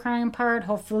true crime part.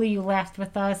 Hopefully you laughed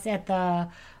with us at the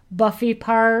Buffy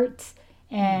part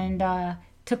and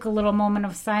took a little moment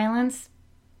of silence.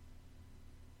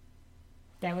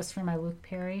 That was for my Luke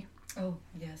Perry. Oh,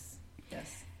 yes.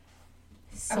 Yes.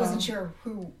 So, I wasn't sure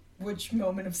which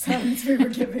moment of silence we were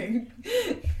giving.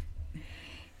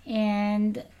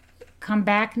 And come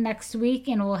back next week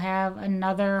and we'll have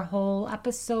another whole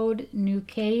episode, new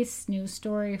case, new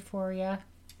story for you.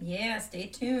 Yeah, stay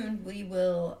tuned. We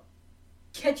will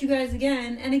catch you guys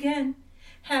again and again.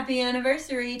 Happy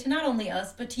anniversary to not only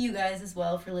us, but to you guys as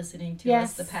well for listening to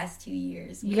us the past 2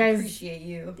 years. We appreciate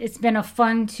you. It's been a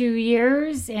fun 2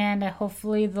 years, and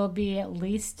hopefully there'll be at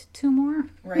least 2 more.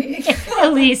 Right?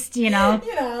 At least, you know.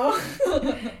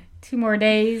 2 more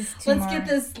days. Let's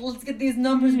get these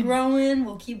numbers growing.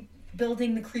 We'll keep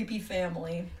building the creepy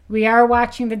family. We are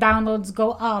watching the downloads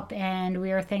go up, and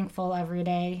we are thankful every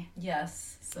day.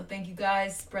 Yes. So thank you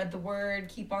guys. Spread the word.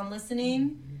 Keep on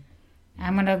listening.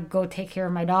 I'm going to go take care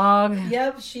of my dog.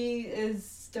 Yep, she is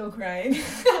still crying.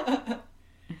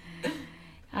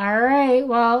 All right.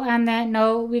 Well, on that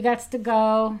note, we got to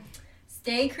go.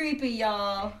 Stay creepy,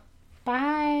 y'all.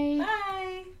 Bye.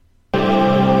 Bye.